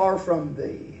 be it far from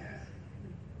thee?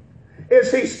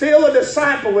 Is he still a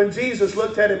disciple when Jesus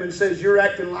looked at him and says, you're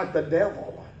acting like the devil?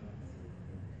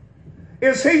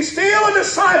 Is he still a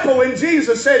disciple when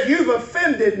Jesus said, you've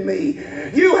offended me,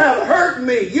 you have hurt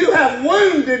me, you have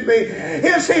wounded me?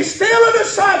 Is he still a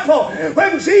disciple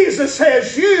when Jesus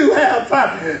says, you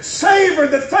have savored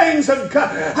the things of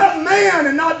man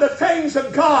and not the things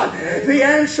of God? The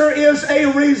answer is a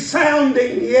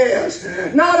resounding yes.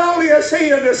 Not only is he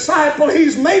a disciple,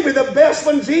 he's maybe the best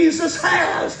one Jesus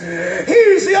has.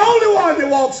 He's the only one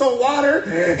that walks on water.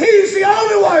 He's the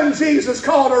only one Jesus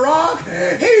called a rock.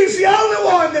 He's the only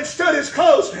one that stood as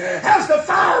close as the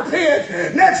fire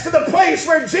pit next to the place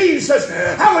where Jesus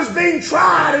was being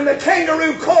tried in the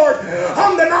kangaroo court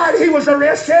on the night he was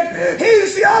arrested.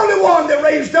 He's the only one that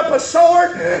raised up a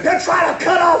sword to try to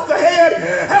cut off the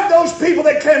head of those people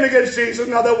that came against Jesus.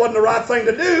 Now, that wasn't the right thing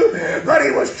to do, but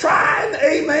he was trying.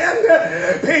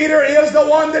 Amen. Peter is the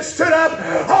one that stood up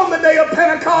on the day of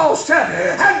Pentecost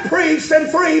and preached,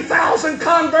 and 3,000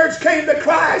 converts came to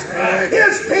Christ.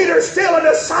 Is Peter still a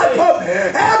disciple?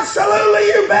 Absolutely,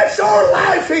 you bet your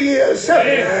life he is.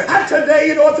 And today,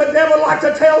 you know what the devil would like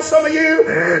to tell some of you?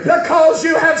 Because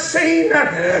you have seen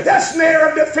the snare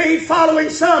of defeat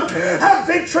following some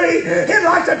victory, he'd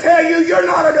like to tell you, you're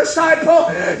not a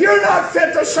disciple. You're not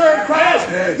fit to serve Christ.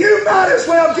 You might as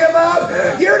well give up.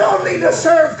 You don't need to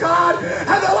serve God.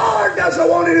 And the Lord doesn't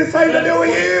want anything to do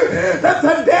with you. But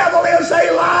the devil is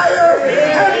a liar.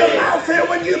 And my friend,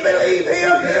 when you believe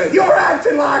him, you're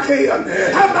acting like him.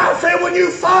 And my friend, when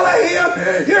you follow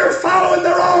him, you're following the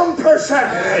wrong person.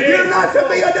 You're not to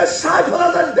be a disciple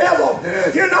of the devil.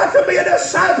 You're not to be a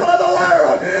disciple of the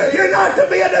world. You're not to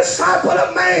be a disciple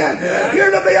of man.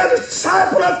 You're to be a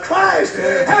disciple of Christ.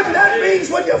 And that means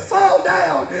when you fall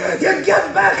down, you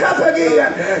get back up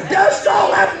again. Dust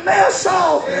all that mess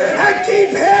off and keep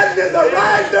heading in the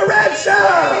right direction.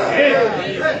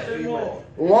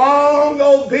 Long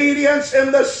obedience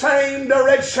in the same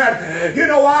direction. You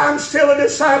know why I'm still a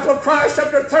disciple of Christ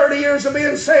after 30 years of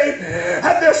being saved?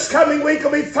 And this coming week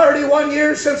will be 31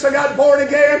 years since I got born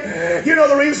again. You know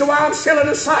the reason why I'm still a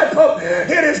disciple?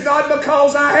 It is not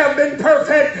because I have been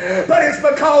perfect, but it's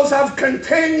because I've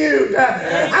continued.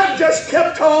 I've just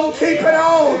kept on keeping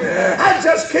on. I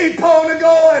just keep on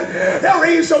going. The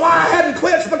reason why I hadn't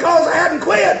quit is because I hadn't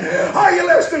quit. Are you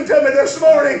listening to me this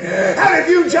morning? And if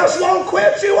you just won't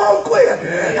quit, you won't quit.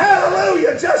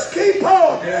 Hallelujah. Just keep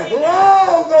on.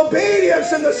 Long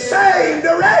obedience in the same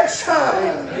direction.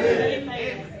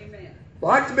 Amen. I'd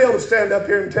like to be able to stand up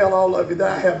here and tell all of you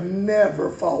that I have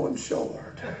never fallen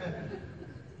short.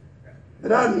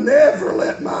 That I never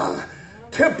let my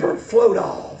temper float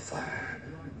off.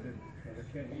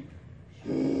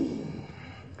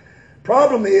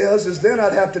 Problem is then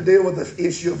I'd have to deal with the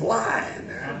issue of lying.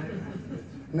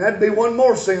 And that'd be one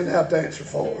more sin to have to answer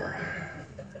for.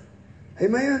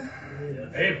 Amen?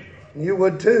 Amen. You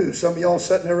would too. Some of y'all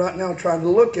sitting there right now trying to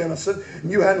look innocent.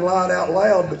 You hadn't lied out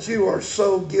loud, but you are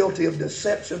so guilty of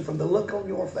deception from the look on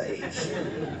your face.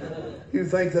 You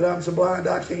think that I'm so blind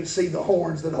I can't see the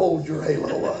horns that hold your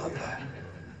halo up.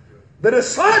 The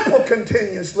disciple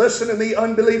continues. Listen to me.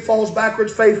 Unbelief falls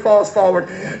backwards. Faith falls forward.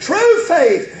 True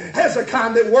faith has a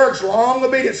kind that works. Long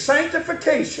obedience.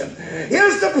 Sanctification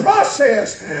is the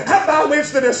process by which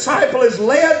the disciple is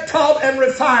led, taught, and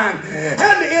refined.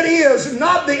 And it is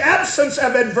not the absence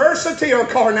of adversity or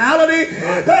carnality,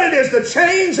 but it is the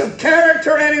change of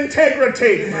character and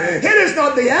integrity. It is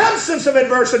not the absence of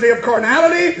adversity of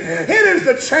carnality. It is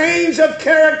the change of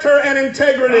character and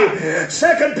integrity.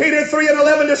 2 Peter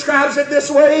 3:11 describes it this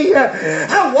way.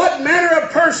 What manner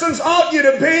of persons ought you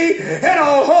to be in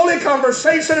all holy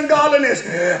conversation and godliness?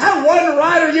 One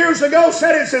writer years ago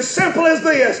said it's as simple as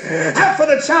this. For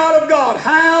the child of God,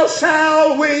 how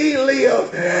shall we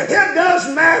live? It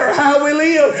does matter how we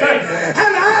live.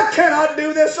 And I cannot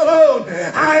do this alone.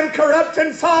 I am corrupt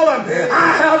and fallen.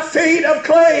 I have feet of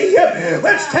clay,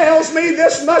 which tells me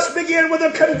this must begin with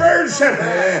a conversion.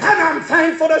 And I'm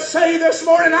thankful to say this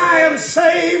morning, I am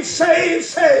saved, saved,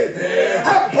 saved.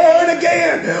 I'm born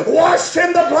again, washed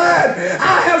in the blood.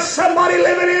 I have somebody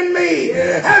living in me.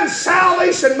 And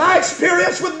salvation, my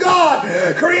experience with God,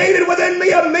 created within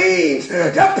me a means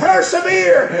to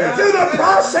persevere through the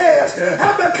process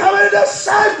of becoming a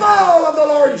disciple of the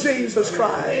Lord Jesus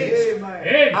Christ.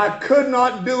 I could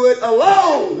not do it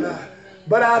alone,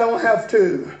 but I don't have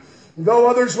to. Though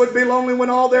others would be lonely when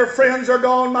all their friends are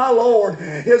gone, my Lord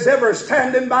is ever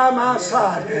standing by my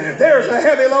side. There's a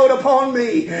heavy load upon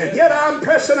me, yet I'm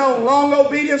pressing on. Long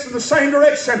obedience in the same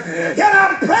direction, yet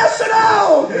I'm pressing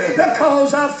on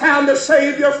because I've found a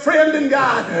Savior, friend, and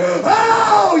God.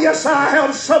 Oh, yes, I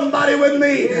have somebody with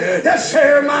me to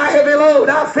share my heavy load.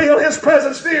 I feel His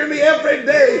presence near me every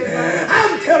day.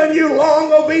 I'm telling you,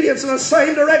 long obedience in the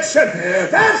same direction.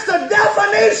 That's the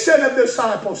definition of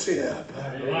discipleship.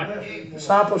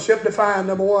 Discipleship defined,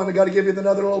 number one. I got to give you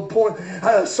another little point.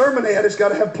 Sermonette has got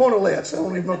to have pointillets. I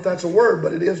don't even know if that's a word,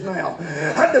 but it is now.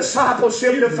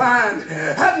 Discipleship defined.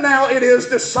 Now it is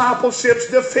discipleship's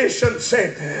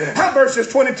deficiency. Verses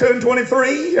 22 and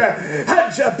 23.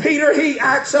 Peter, he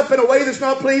acts up in a way that's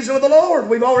not pleasing to the Lord.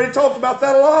 We've already talked about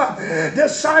that a lot.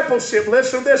 Discipleship.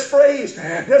 Listen to this phrase.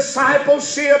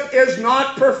 Discipleship is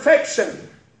not perfection.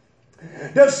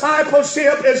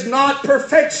 Discipleship is not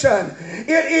perfection.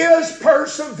 It is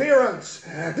perseverance.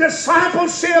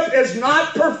 Discipleship is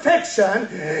not perfection.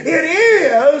 It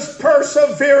is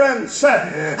perseverance.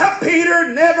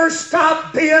 Peter never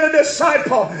stopped being a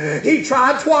disciple. He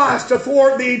tried twice to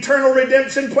thwart the eternal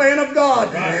redemption plan of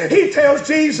God. He tells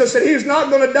Jesus that he's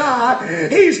not going to die.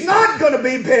 He's not going to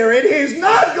be buried. He's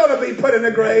not going to be put in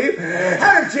a grave.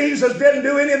 And if Jesus didn't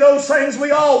do any of those things, we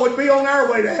all would be on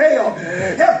our way to hell.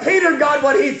 If Peter got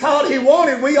what he thought he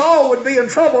wanted, we all would be in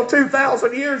trouble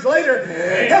 2,000 years later.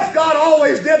 If God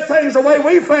always did things the way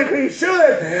we think He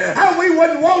should, and we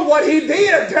wouldn't want what He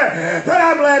did. But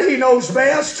I'm glad He knows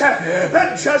best.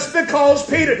 But just because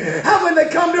Peter, and when they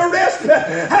come to arrest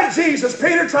Jesus,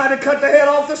 Peter tried to cut the head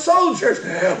off the soldiers.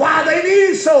 Why? They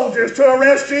needed soldiers to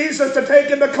arrest Jesus, to take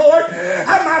him to court.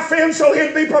 And my friend, so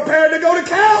he'd be prepared to go to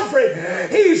Calvary.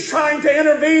 He's trying to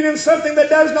intervene in something that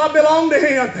does not belong to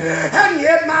him. And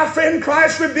yet, my friend,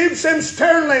 Christ rebukes him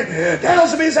sternly,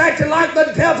 tells him he's acting like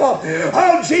the devil.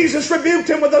 Oh, Jesus rebuked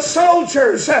him with the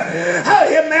soldiers.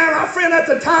 Man, my friend, at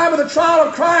the time of the trial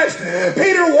of Christ,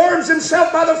 Peter warms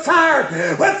himself by the fire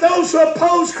with those who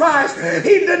oppose Christ.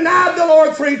 He denied the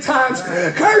Lord 3 times,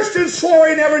 cursed and swore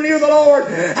he never knew the Lord.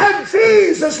 And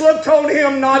Jesus looked on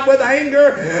him not with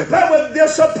anger, but with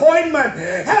disappointment.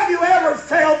 Have you ever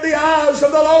felt the eyes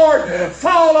of the Lord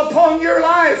fall upon your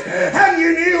life, and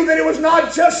you knew that it was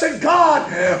not just that God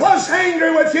was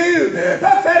angry with you,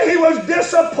 but that He was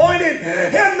disappointed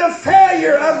in the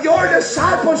failure of your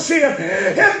discipleship,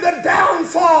 in the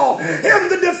downfall, in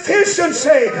the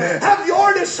deficiency of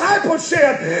your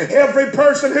discipleship? Every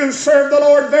person who served the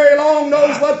Lord very long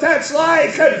knows what that's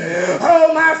like.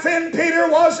 Oh, my friend, Peter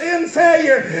was in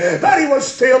failure, but he was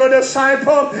still a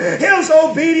disciple. His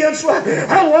obedience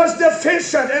was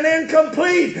deficient and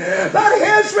incomplete, but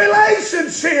his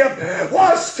relationship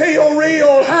was still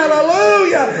real.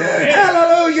 Hallelujah.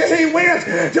 Hallelujah. He went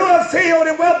to a field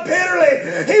and wept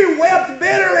bitterly. He wept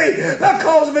bitterly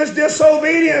because of his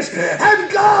disobedience.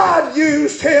 And God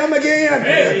used him again.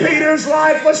 Peter's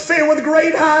life was filled with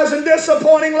great highs and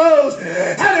disappointing lows.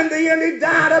 And in the end, he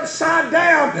died upside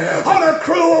down on a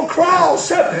cruel cross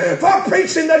for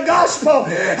preaching the gospel.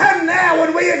 And now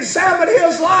when we examine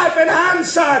his life in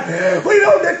hindsight, we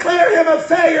don't declare him a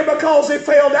failure because he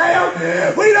fell down.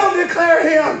 We don't declare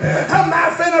him, my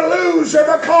friend, a loser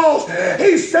because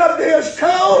he stubbed his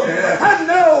toe. And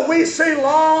no, we see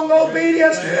long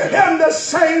obedience in the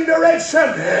same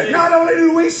direction. Not only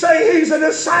do we say he's a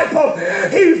disciple,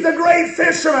 he's the great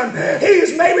fisherman.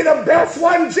 He's maybe the best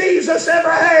one Jesus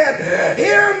ever had.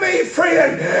 Hear me,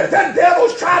 friend. The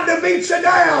devil's tried to beat you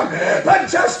down, but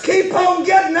just keep on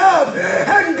getting up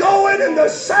and going in the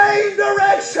same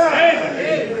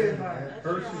direction.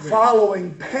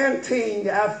 Following, panting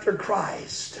after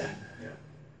Christ.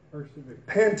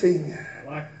 Panting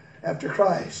after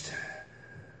Christ.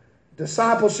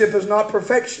 Discipleship is not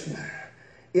perfection.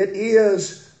 It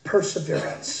is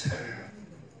perseverance.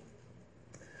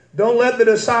 Don't let the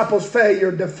disciples'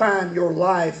 failure define your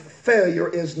life. Failure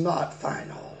is not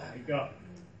final.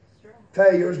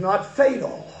 Failure is not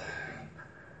fatal.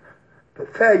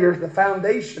 But failure is the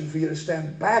foundation for you to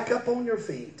stand back up on your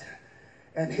feet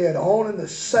and head on in the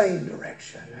same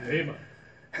direction. Amen.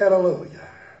 Hallelujah.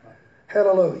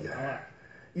 Hallelujah.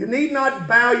 You need not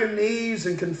bow your knees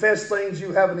and confess things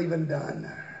you haven't even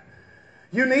done.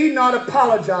 You need not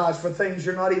apologize for things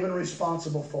you're not even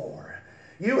responsible for.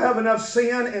 You have enough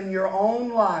sin in your own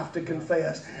life to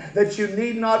confess that you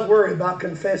need not worry about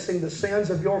confessing the sins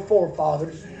of your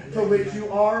forefathers for which you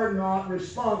are not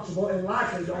responsible and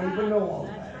likely don't even know all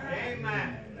of that.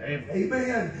 Amen.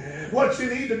 Amen. What you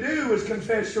need to do is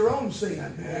confess your own sin.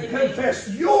 Confess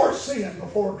your sin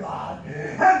before God.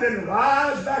 And then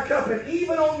rise back up. And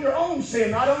even on your own sin,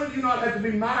 not only do you not have to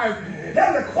be mired in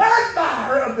the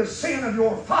quagmire of the sin of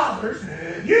your fathers,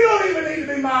 you don't even need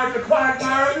to be mired in the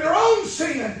quagmire of your own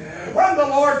sin. When the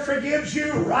Lord forgives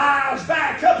you, rise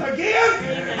back up again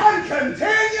and continue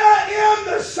in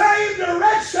the same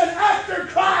direction after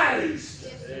Christ.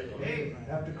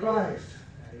 After Christ.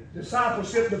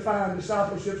 Discipleship defined,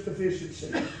 discipleship's deficiency.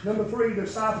 Number 3,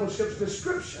 discipleship's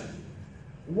description.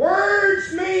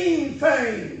 Words mean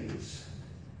things.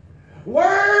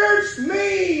 Words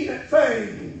mean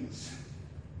things.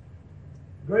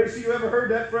 Gracie, you ever heard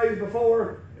that phrase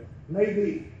before?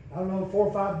 Maybe, 4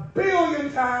 or 5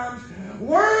 billion times.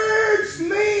 Words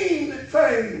mean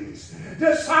things.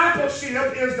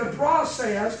 Discipleship is the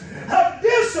process of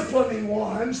disciplining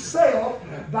oneself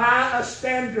by a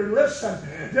standard. Listen,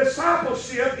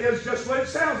 discipleship is just what it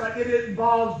sounds like. It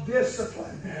involves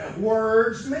discipline.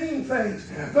 Words mean things.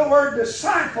 The word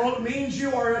disciple means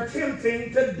you are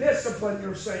attempting to discipline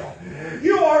yourself.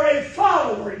 You are a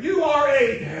follower. You are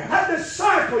a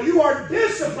disciple. You are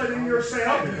disciplining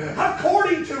yourself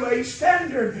according to a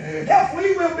standard. If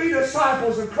we will be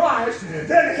disciples of Christ,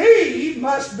 then He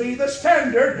must be the standard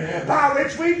by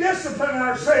which we discipline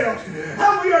ourselves.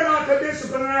 And we are not to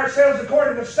discipline ourselves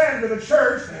according to the standard of the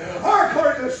church, or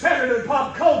according to the standard of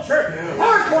pop culture,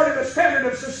 or according to the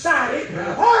standard of society,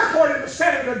 or according to the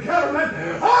standard of government,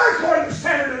 or according to the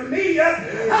standard of the media.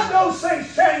 And those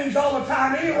things change all the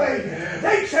time anyway.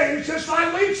 They change just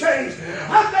like we change.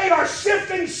 And they are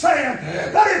shifting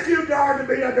sand. But if you are to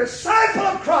be a disciple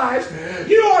of Christ,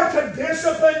 you are to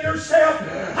discipline yourself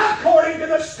according to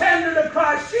the standard of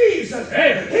Christ Jesus.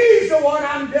 He's the one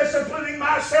I'm disciplining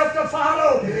myself to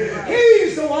follow.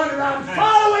 He's the one that I'm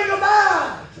following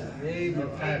about.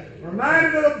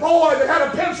 Reminded of the boy that had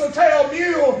a pencil-tailed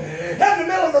mule in the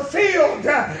middle of the field.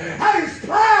 And he's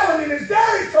plowing and his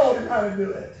daddy told him how to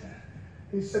do it.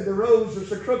 He said, the roads are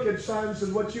so crooked, son.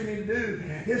 Said, what you need to do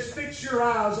is fix your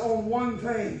eyes on one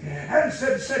thing. And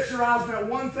said, set your eyes on that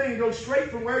one thing. Go straight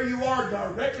from where you are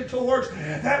directly towards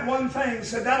that one thing.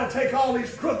 Said, that'll take all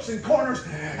these crooks and corners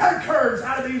and curves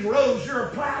out of these roads you're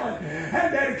plowing.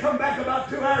 And Daddy come back about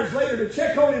 2 hours later to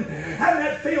check on him. And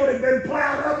that field had been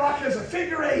plowed up like as a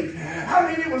figure 8.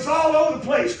 I mean, it was all over the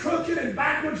place. Crooked and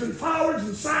backwards and forwards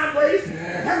and sideways.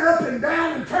 And up and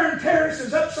down and turned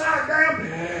terraces upside down.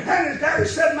 And his daddy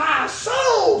said, my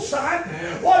soul, son,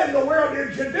 what in the world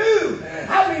did you do?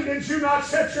 I mean, did you not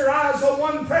set your eyes on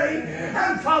one thing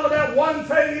and follow that one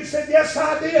thing? He said, yes,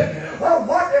 I did. Well,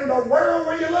 what in the world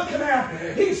were you looking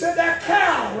at? He said, that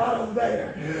cow right over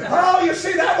there. Oh, you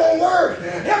see, that won't work.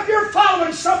 If you're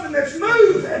following something that's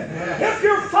moving, if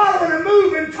you're following a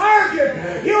moving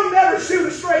target, you'll never shoot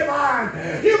a straight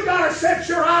line. You've got to set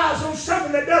your eyes on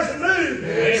something that doesn't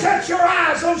move. Set your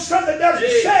eyes on something that doesn't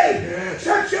shake.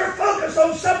 Set your focus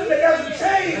on something that doesn't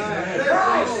change.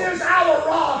 Christ is our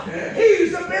rock.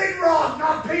 He's the big rock,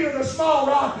 not Peter the small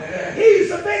rock. He's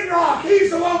the big rock. He's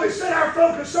the one we set our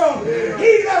focus on.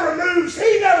 He never moves.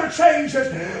 He never changes.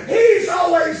 He's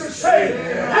always the same.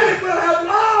 And we'll have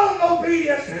long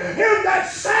obedience in that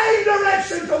same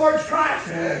direction towards Christ.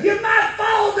 You might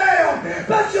fall down,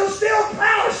 but you'll still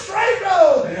plow a straight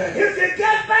road if you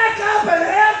get back up and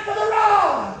head for the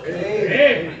rock.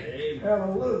 Amen.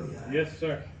 Hallelujah. Yes,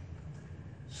 sir.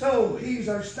 So He's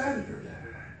our standard.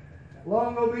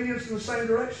 Long obedience in the same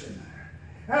direction.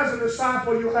 As a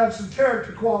disciple, you'll have some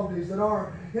character qualities that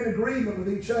are in agreement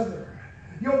with each other.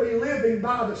 You'll be living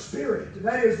by the Spirit.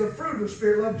 That is the fruit of the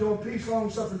Spirit: love, joy, peace,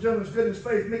 long-suffering, gentleness, goodness,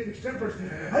 faith, meekness, temperance.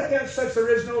 Against such there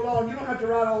is no law. And you don't have to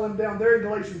write all them down there in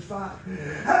Galatians 5.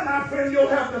 And my friend, you'll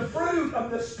have the fruit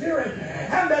of the Spirit.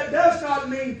 And that does not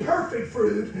mean perfect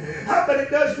fruit, but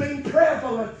it does mean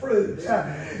prevalent fruit.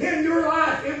 In your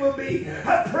life, it will be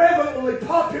prevalently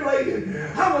populated.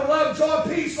 With love,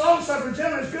 joy, peace, long-suffering,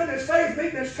 gentleness, goodness, faith,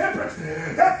 meekness, temperance.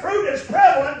 That fruit is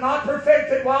prevalent, not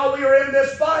perfected while we are in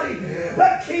this body,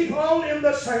 but keep on in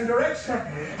the same direction.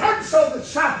 And so the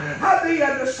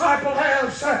disciple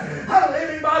has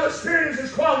living by the Spirit is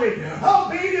his quality.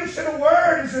 Obedience to the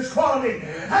Word is his quality.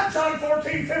 And John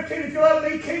 14:15, if you love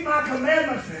me, keep my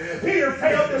commandments. Peter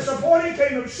failed, disappointed,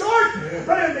 came up short,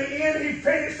 but in the end he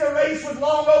finished the race with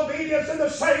long obedience in the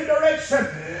same direction.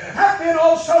 And then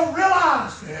also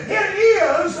realized it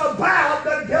is about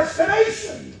the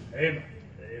destination. Amen.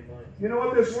 You know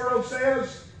what this world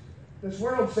says? This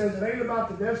world says it ain't about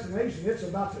the destination, it's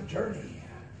about the journey.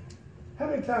 How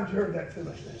many times you heard that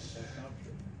foolishness?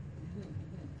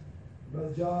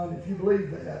 Brother John, if you believe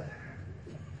that,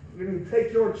 you need to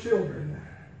take your children,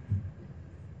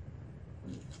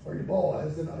 or your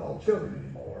boys, they're not all children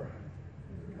anymore.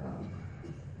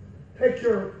 Take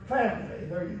your family,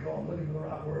 there you go, I'm looking for the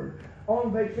right word,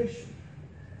 on vacation,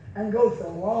 and go for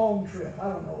a long trip, I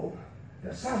don't know,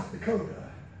 to South Dakota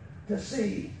to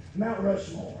see Mount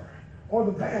Rushmore or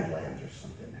the Badlands or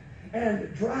something,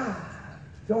 and drive,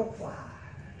 don't fly,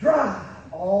 drive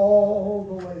all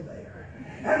the way there,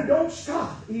 and don't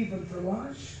stop even for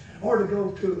lunch or to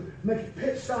go to make a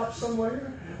pit stop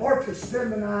somewhere or to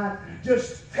spend the night.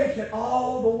 Just take it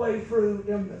all the way through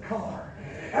in the car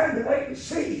and wait and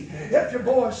see if your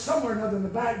boy somewhere or another in the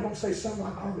back don't say something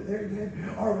like, are we there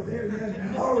yet? Are we there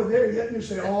yet? Are we there yet? And you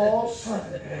say, oh, son,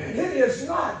 it is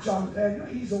not John Daniel.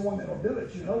 He's the one that'll do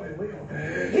it. You know he will.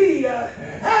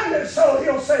 And so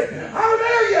he'll say, are we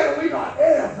there yet? Are we not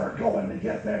ever going to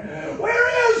get there?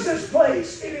 Where is this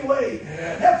place anyway?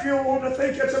 If you want to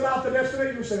think it's about the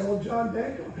destination, you say, oh, John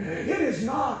Daniel, it is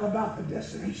not about the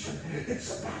destination.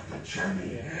 It's about the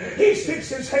journey. He sticks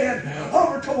his head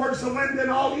over towards the wind and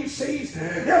all he sees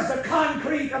is the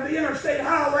concrete of the interstate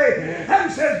highway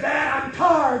and says, Dad, I'm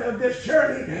tired of this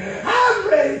journey. I'm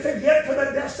ready to get to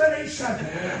the destination.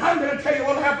 I'm going to tell you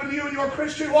what happened to you in your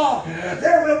Christian walk.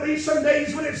 There will be some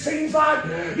days when it seems like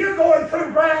you're going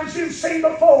through grounds you've seen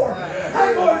before.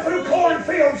 I'm going through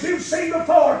cornfields you've seen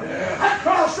before.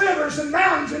 Across rivers and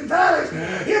mountains and valleys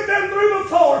you've been through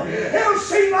before. It'll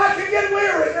seem like you get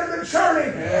weary in the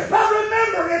journey. But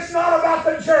remember, it's not about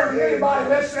the journey. Anybody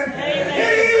listening?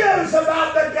 It is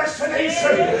about the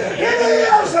destination. It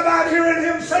is about hearing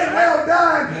Him say, well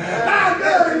done, my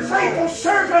good and faithful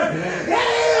servant. It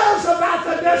is about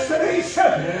the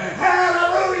destination.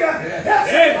 Hallelujah.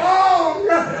 It's a long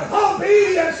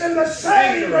obedience in the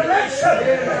same direction.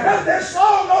 But this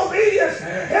long obedience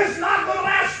is not going to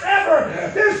last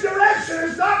forever. This direction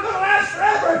is not going to last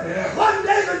forever. One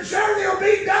day the journey will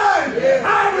be done.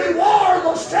 Our reward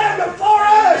will stand before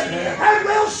us. And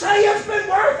we'll say it's been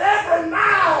worth every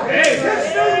mile. It's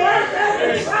been worth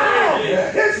every trial.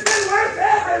 It's been worth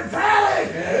every valley.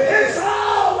 It's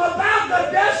all about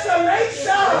the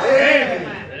destination.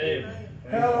 Amen.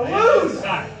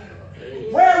 Hallelujah.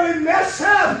 Where we mess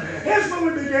up is when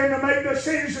we begin to make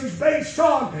decisions based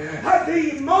on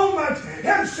the moment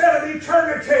instead of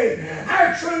eternity.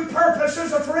 Our true purpose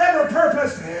is a forever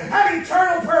purpose, an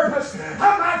eternal purpose.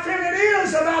 My friend, it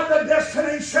is about the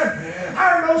destination.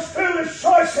 Our most foolish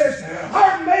choices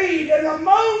are made in the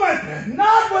moment,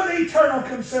 not with eternal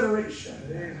consideration.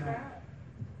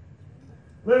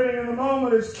 Living in the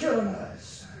moment is killing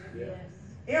us.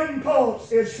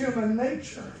 Impulse is human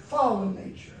nature, fallen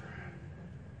nature.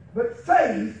 But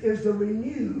faith is the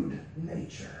renewed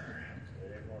nature.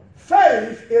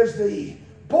 Faith is the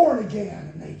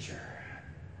born-again nature.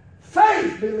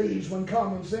 Faith believes when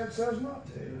common sense says not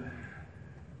to.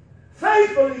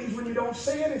 Faith believes when you don't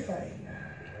see anything.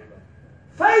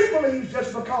 Faith believes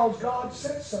just because God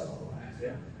said so.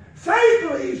 Faith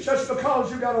believes just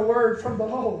because you got a word from the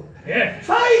Lord. Yeah.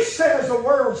 Faith says the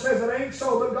world says it ain't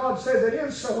so, but God says it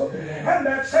is so. And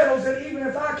that settles it. Even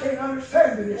if I can't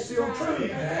understand it, it's still true.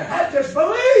 I just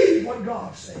believe what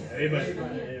God said. Amen.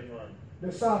 Amen.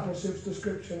 Discipleship's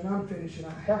description, and I'm finishing.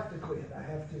 I have to quit. I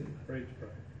have to. Praise God.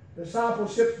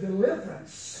 Discipleship's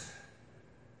deliverance.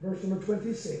 Verse number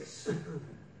 26.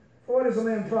 For what is a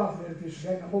man profited if he should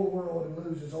gain the whole world and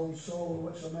lose his own soul?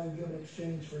 What shall a man give in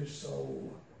exchange for his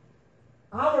soul?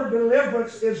 Our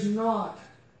deliverance is not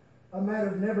a matter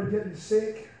of never getting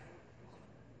sick,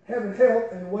 having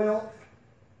health and wealth.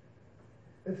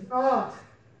 It's not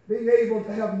being able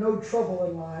to have no trouble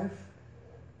in life.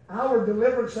 Our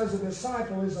deliverance as a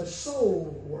disciple is a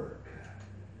soul work.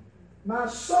 My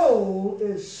soul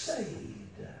is saved.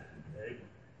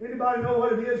 Anybody know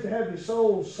what it is to have your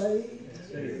soul saved?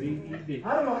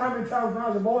 I don't know how many times when I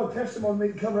was a boy, a testimony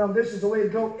meeting come around, this is the way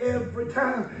it goes every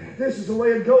time. This is the way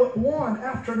it goes, one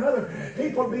after another.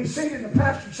 People would be seated and the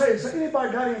pastor would say, has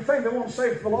anybody got anything they want to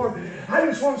say for the Lord? I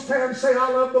just want to stand and say, I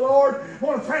love the Lord. I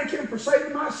want to thank Him for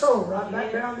saving my soul. Right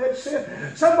back down, that's it.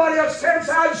 Somebody else stand and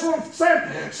say, I just want to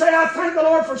say I thank the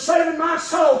Lord for saving my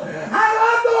soul. I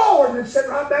love the Lord. And then sit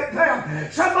right back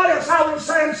down. Somebody else, I want to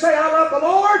stand and say, I love the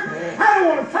Lord. I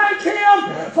want to thank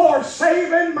Him for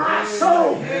saving my soul.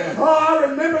 Oh, I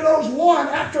remember those one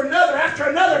after another after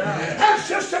another. That's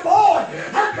just a boy.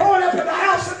 I'm going up to the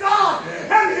house of God.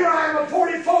 And here I am, a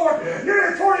 44,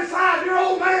 nearly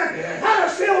 45-year-old man. And I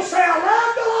still say, I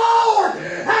love the Lord.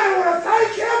 And I want to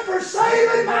thank Him for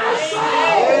saving my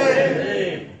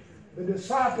soul. The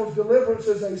disciples' deliverance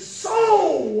is a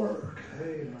soul work.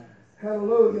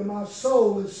 Hallelujah. My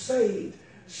soul is saved.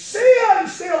 Sin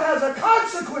still has a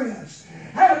consequence.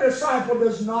 And a disciple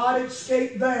does not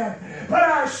escape that. But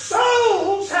our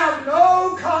souls have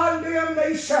no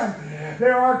condemnation.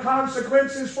 There are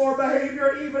consequences for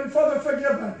behavior, even for the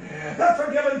forgiven. The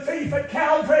forgiven thief at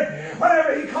Calvary,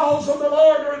 whenever he calls on the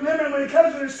Lord to remember when he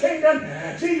comes to His kingdom,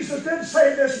 Jesus didn't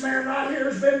say, this man right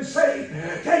here has been saved.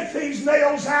 Take these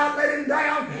nails out, let him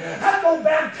down, and go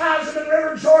baptize him in the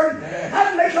River Jordan,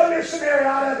 and make a missionary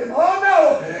out of him. Oh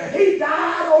no, He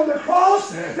died on the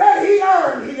cross that He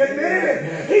earned. He admitted it.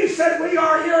 He said, we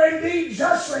are here indeed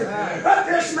justly, but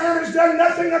this man has done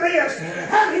nothing amiss,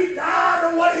 and he died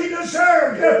on what he deserved.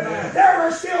 There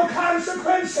were still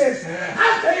consequences.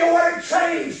 I tell you what it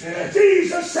changed.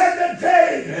 Jesus said,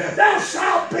 today thou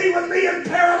shalt be with me in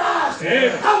paradise.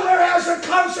 Whereas the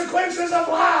consequences of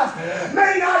life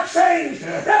may not change,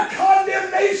 the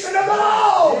condemnation of the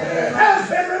law has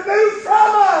been removed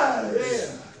from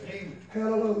us.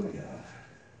 Hallelujah.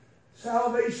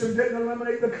 Salvation didn't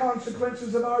eliminate the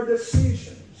consequences of our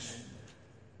decisions,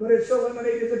 but it's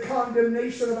eliminated the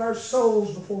condemnation of our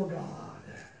souls before God.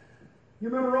 You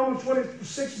remember Romans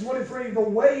 26 and 23, the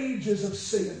wages of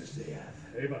sin is death.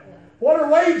 Amen. What are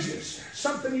wages?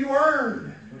 Something you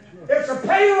earned. It's a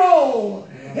payroll.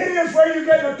 It is where you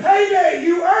get the payday.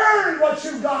 You earn what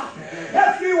you got.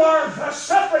 If you are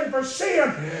suffering for sin,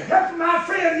 if, my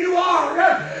friend, you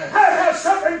are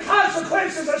suffering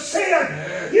consequences of sin,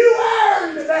 you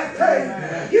earned that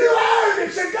thing. You earned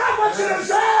it. You got what you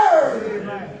deserve.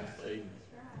 Amen.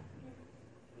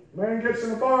 Man gets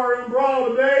in a barroom brawl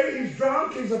today. He's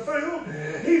drunk. He's a fool.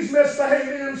 He's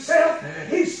misbehaving himself.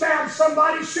 He stabs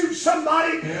somebody, shoots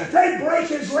somebody. They break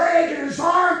his leg and his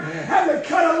arm, and they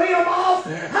cut a limb off.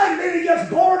 And then he gets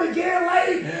born again,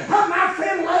 my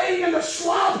friend, laying in the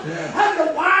slop and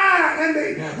the wine and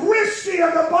the whiskey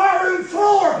on the barroom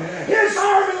floor. His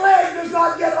arm and leg does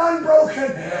not get unbroken,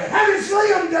 and his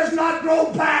limb does not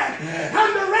grow back.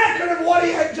 And the record of what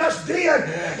he had just did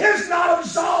is not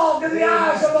absolved in the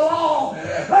eyes of the law,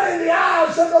 but in the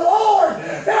eyes of the Lord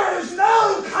there is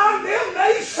no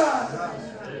condemnation.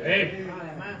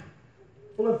 Amen.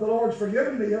 Well, if the Lord's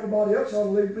forgiven me, everybody else ought to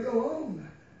leave me alone.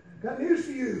 Got news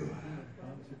for you.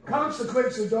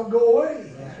 Consequences don't go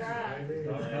away.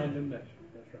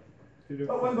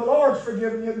 But when the Lord's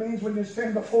forgiven you, it means when you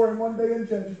stand before Him one day in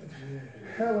judgment.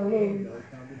 Hallelujah.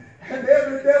 And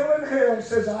every devil in hell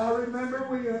says, I remember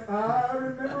when, I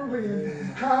remember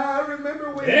when, I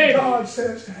remember when. Hey. God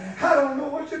says, I don't know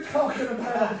what you're talking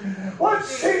about. What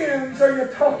sins are you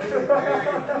talking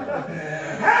about?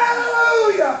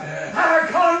 Hallelujah! Our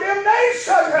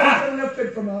condemnation has been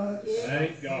lifted from us.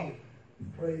 Thank God.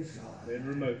 Praise God. Been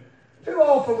removed. Too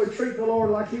often we treat the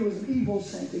Lord like He was an evil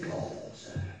Santa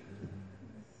Claus.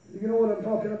 You know what I'm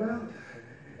talking about?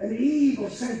 An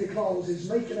evil Santa Claus is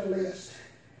making a list.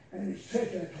 And he's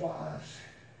checking it twice.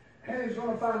 And he's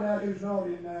going to find out who's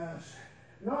naughty and nice.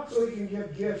 Not so he can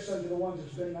give gifts unto the ones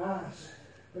that's been nice,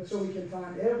 but so he can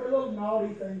find every little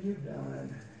naughty thing you've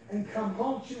done and come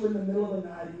haunt you in the middle of the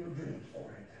night in your dreams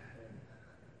for it.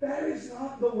 That is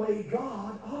not the way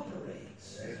God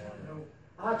operates.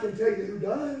 I can tell you who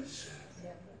does.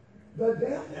 The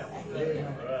devil.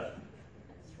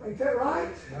 Ain't that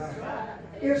right?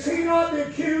 Is he not the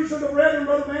accuser of the brethren,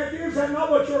 Brother Matthew? Is that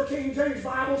not what your King James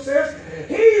Bible says?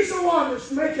 He's the one that's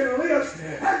making a list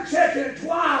and checking it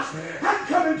twice and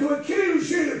coming to accuse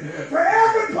you for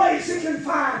every place he can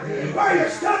find. Where you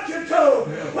stuck your toe,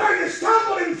 where you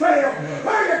stumbled and fell,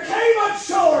 where you came up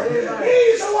short.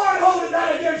 He's the one holding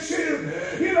that against you.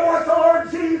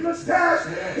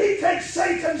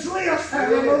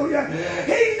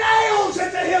 He nails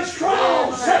it to his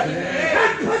cross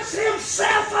and puts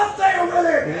himself up there with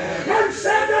it and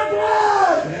said, the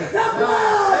blood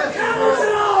covers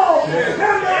it all. And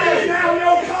there is now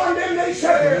no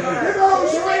condemnation to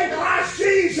those who are in Christ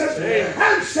Jesus.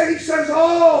 And he says,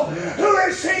 oh, who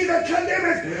is he that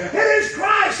condemneth? It is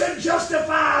Christ that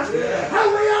justifies. And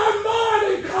we are more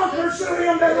than conquerors through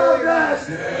him that loved us.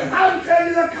 I'll tell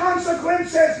you, the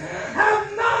consequences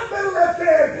have not been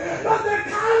lifted, but the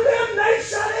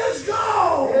condemnation is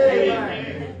gone.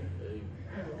 Amen.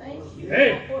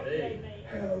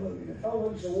 Hallelujah. If I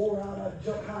was a war out, I'd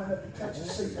jump high enough to touch the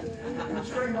seat and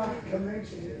scream like a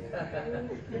Comanche.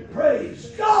 Praise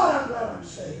God, I'm glad I'm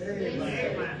saved.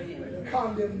 The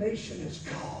condemnation is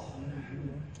gone.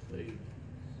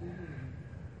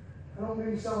 I don't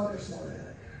mean to sound like a smart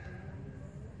aleck.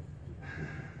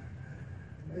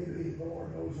 Maybe the Lord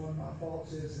knows one of my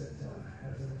faults is that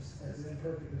as an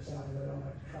imperfect disciple, I don't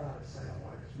have to try to sound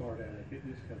like a smart aleck. It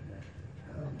just comes out.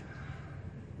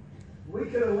 We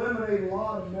could eliminate a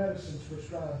lot of medicines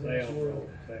prescribed in this world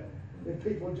Fail. if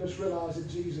people just realize that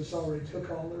Jesus already took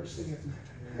all their sin.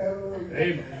 Hallelujah.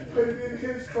 Amen. Put it in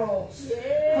his cross.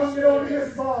 Hung it on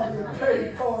his body and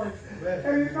paid for it.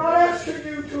 And he's not asking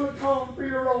you to atone for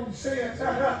your own sins.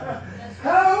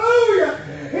 Hallelujah.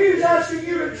 He's asking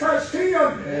you to trust him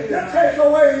to take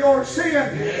away your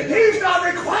sin. He's not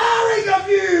requiring of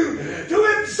you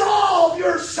to absolve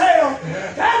yourself.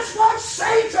 That's what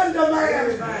Satan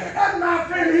demands. And my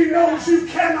friend, he knows you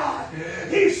cannot.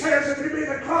 He says, if you be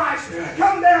the Christ,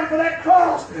 come down for that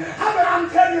cross. I'm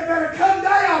telling you, better come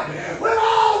down. We're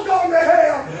all going to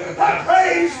hell. But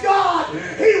praise God,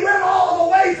 he went all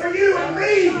the way for you and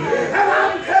me. And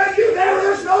I'm telling you,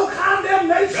 there is no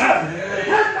condemnation.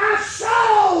 And my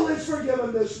soul is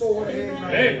forgiven this morning.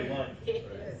 Amen.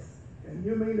 And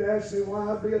you mean to ask me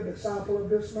why I'd be a disciple of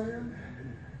this man?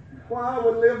 Why I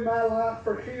would live my life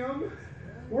for him?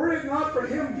 Were it not for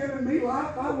him giving me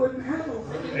life, I wouldn't have a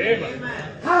life. Amen.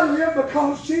 I live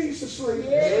because Jesus lives.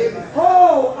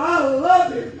 Oh, I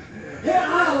love him. Yeah,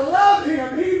 I love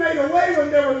him. He made a way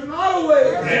when there was not a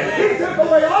way. He took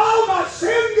away all my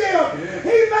sin guilt.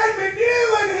 He made me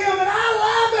new in him, and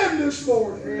I love him this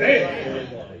morning.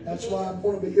 Amen. That's why I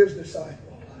want to be his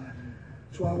disciple.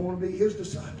 That's why I want to be his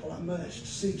disciple. I must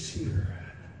cease here.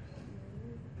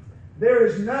 There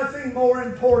is nothing more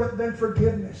important than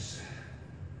forgiveness.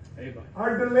 Amen.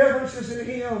 Our deliverance is in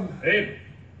him. Amen.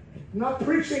 I'm not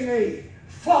preaching a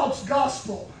false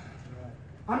gospel.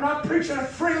 I'm not preaching a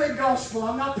freely gospel.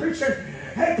 I'm not preaching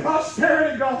a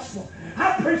prosperity gospel.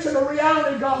 I'm preaching a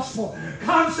reality gospel.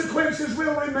 Consequences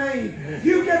will remain.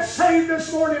 You get saved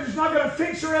this morning, it's not going to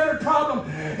fix your every problem.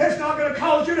 It's not going to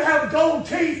cause you to have gold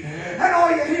teeth and all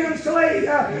your hands to lay,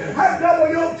 have double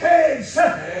yoked heads,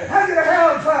 and you to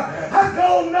have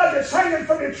gold nuggets hanging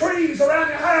from your trees around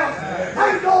your house,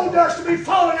 and gold dust to be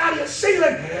falling out of your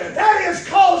ceiling. That is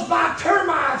caused by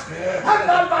termites and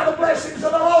not by the blessings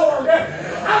of the Lord.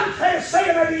 I'm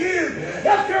saying unto you,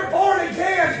 if you're born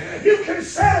again, you can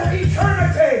settle eternity.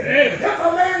 If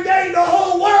a man gained the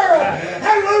whole world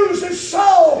and lose his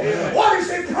soul, what is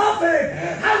he profiting?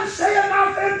 I'm saying,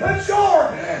 my friend, put your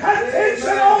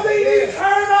attention on the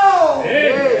eternal.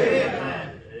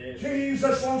 Amen.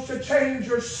 Jesus wants to change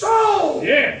your soul.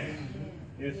 Yes.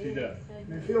 Yes, he does.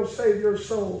 And if he'll save your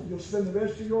soul, you'll spend the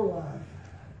rest of your life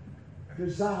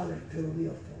desiring to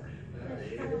live for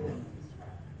him.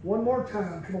 One more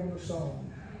time, come on the song.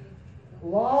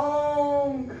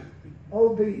 Long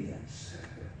obedience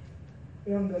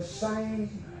in the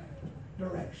same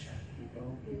direction.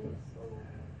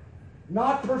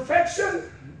 Not perfection,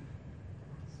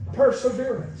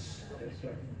 perseverance. Yes,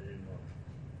 sir.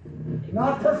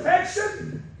 Not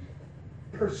perfection,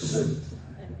 pursuit.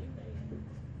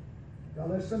 Y'all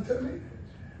listen to me?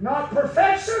 Not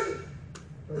perfection,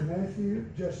 but Matthew,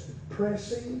 just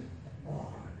pressing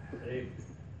on.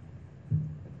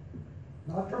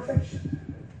 Not perfection.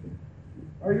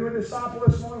 Are you a disciple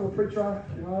this morning? Well, preacher, I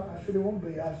surely won't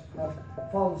be. I've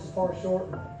fallen so far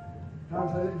short.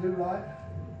 Times I didn't do right.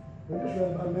 We just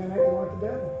read about a man acting like the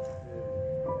devil.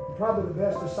 Probably the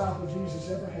best disciple Jesus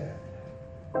ever had.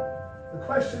 The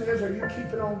question is, are you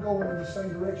keeping on going in the same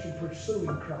direction,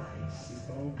 pursuing Christ?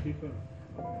 Keep on.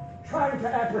 Trying to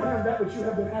apprehend that which you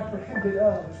have been apprehended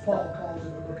of, as Paul calls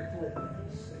in the book of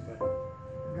Philippians.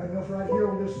 I've got enough right here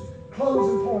on this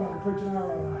closing point I'm preaching out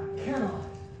on. I cannot.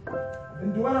 I've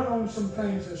been dwelling on some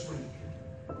things this week.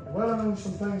 Dwelling on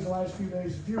some things the last few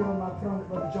days. A few of them I've thrown at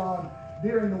Brother John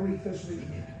during the week this week.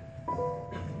 You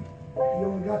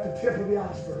only got the tip of the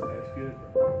iceberg. That's good.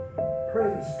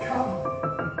 Praise God.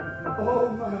 Oh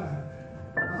my.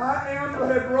 I am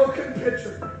but a broken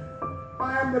pitcher.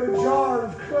 I am but a jar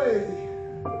of clay.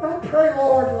 I pray,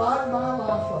 Lord, lighten my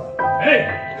life up. Hey.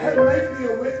 And make me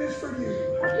a witness for you.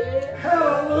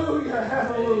 Hallelujah,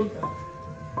 hallelujah.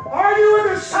 Are you a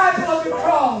disciple of the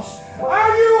cross?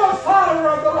 Are you a follower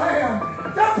of the Lamb?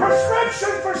 The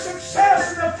prescription for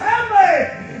success in the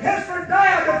family is for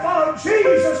Dad to follow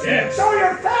Jesus, yes, so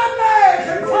your family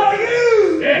can follow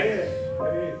you. Yes.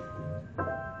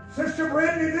 Sister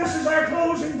Brittany, this is our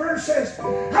closing verses.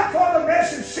 I thought the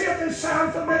message simply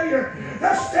sound familiar.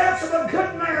 The steps of a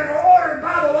good man are ordered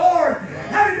by the Lord,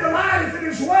 and he delighteth in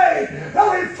his way.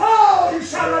 Though he fall, he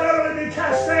shall not utterly be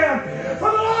cast down.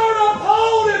 For the Lord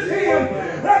upholdeth him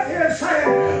with his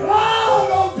hand.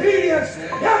 Long obedience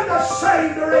in the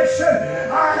same direction.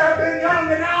 I have been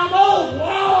young and now I'm old.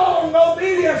 Long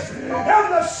obedience in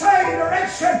the same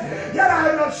direction. Yet I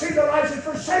have not seen the righteous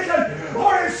forsaken,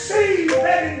 or his seed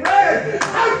begging bread. I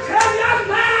tell you, I'm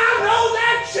glad I know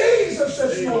that Jesus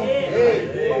this morning.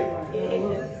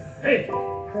 Hey.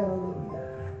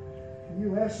 Hallelujah. You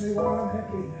ask me why I'm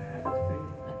happy.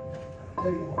 I'll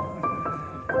tell you why.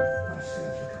 My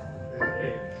sins are gone.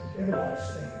 Everybody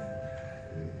stand.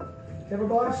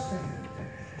 Everybody stand.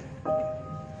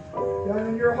 Down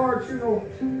in your heart, you know it.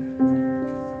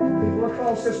 People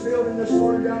across this building this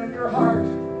morning, down in your heart,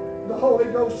 the Holy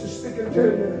Ghost is speaking to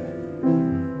you.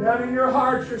 Down in your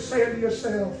heart, you're saying to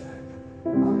yourself,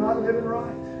 I'm not living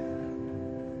right.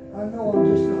 I know I'm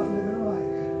just not living right.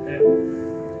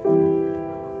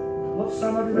 Look,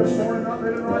 some of you this morning not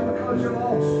living right because you're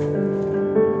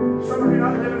lost. Some of you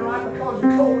not living right because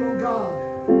you're cold on God.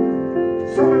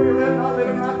 Some of you not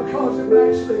living right because you're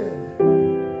backslid.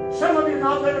 Some of you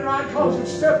not living right because you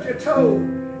stubbed your toe.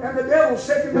 And the devil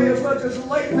said you may as well just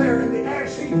lay there in the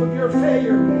ash heap of your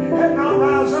failure and not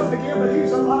rise up again, but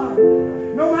he's alive.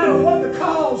 No matter what the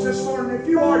cause this morning, if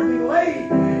you are delayed,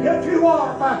 if you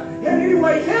are in any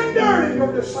way hindered in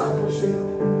your discipleship,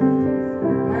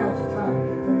 now's the time to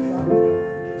get things right with God.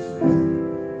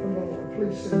 Come on, Lord,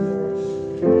 please sing for us.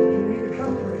 You need to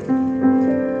come pray.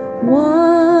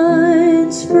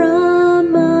 Once from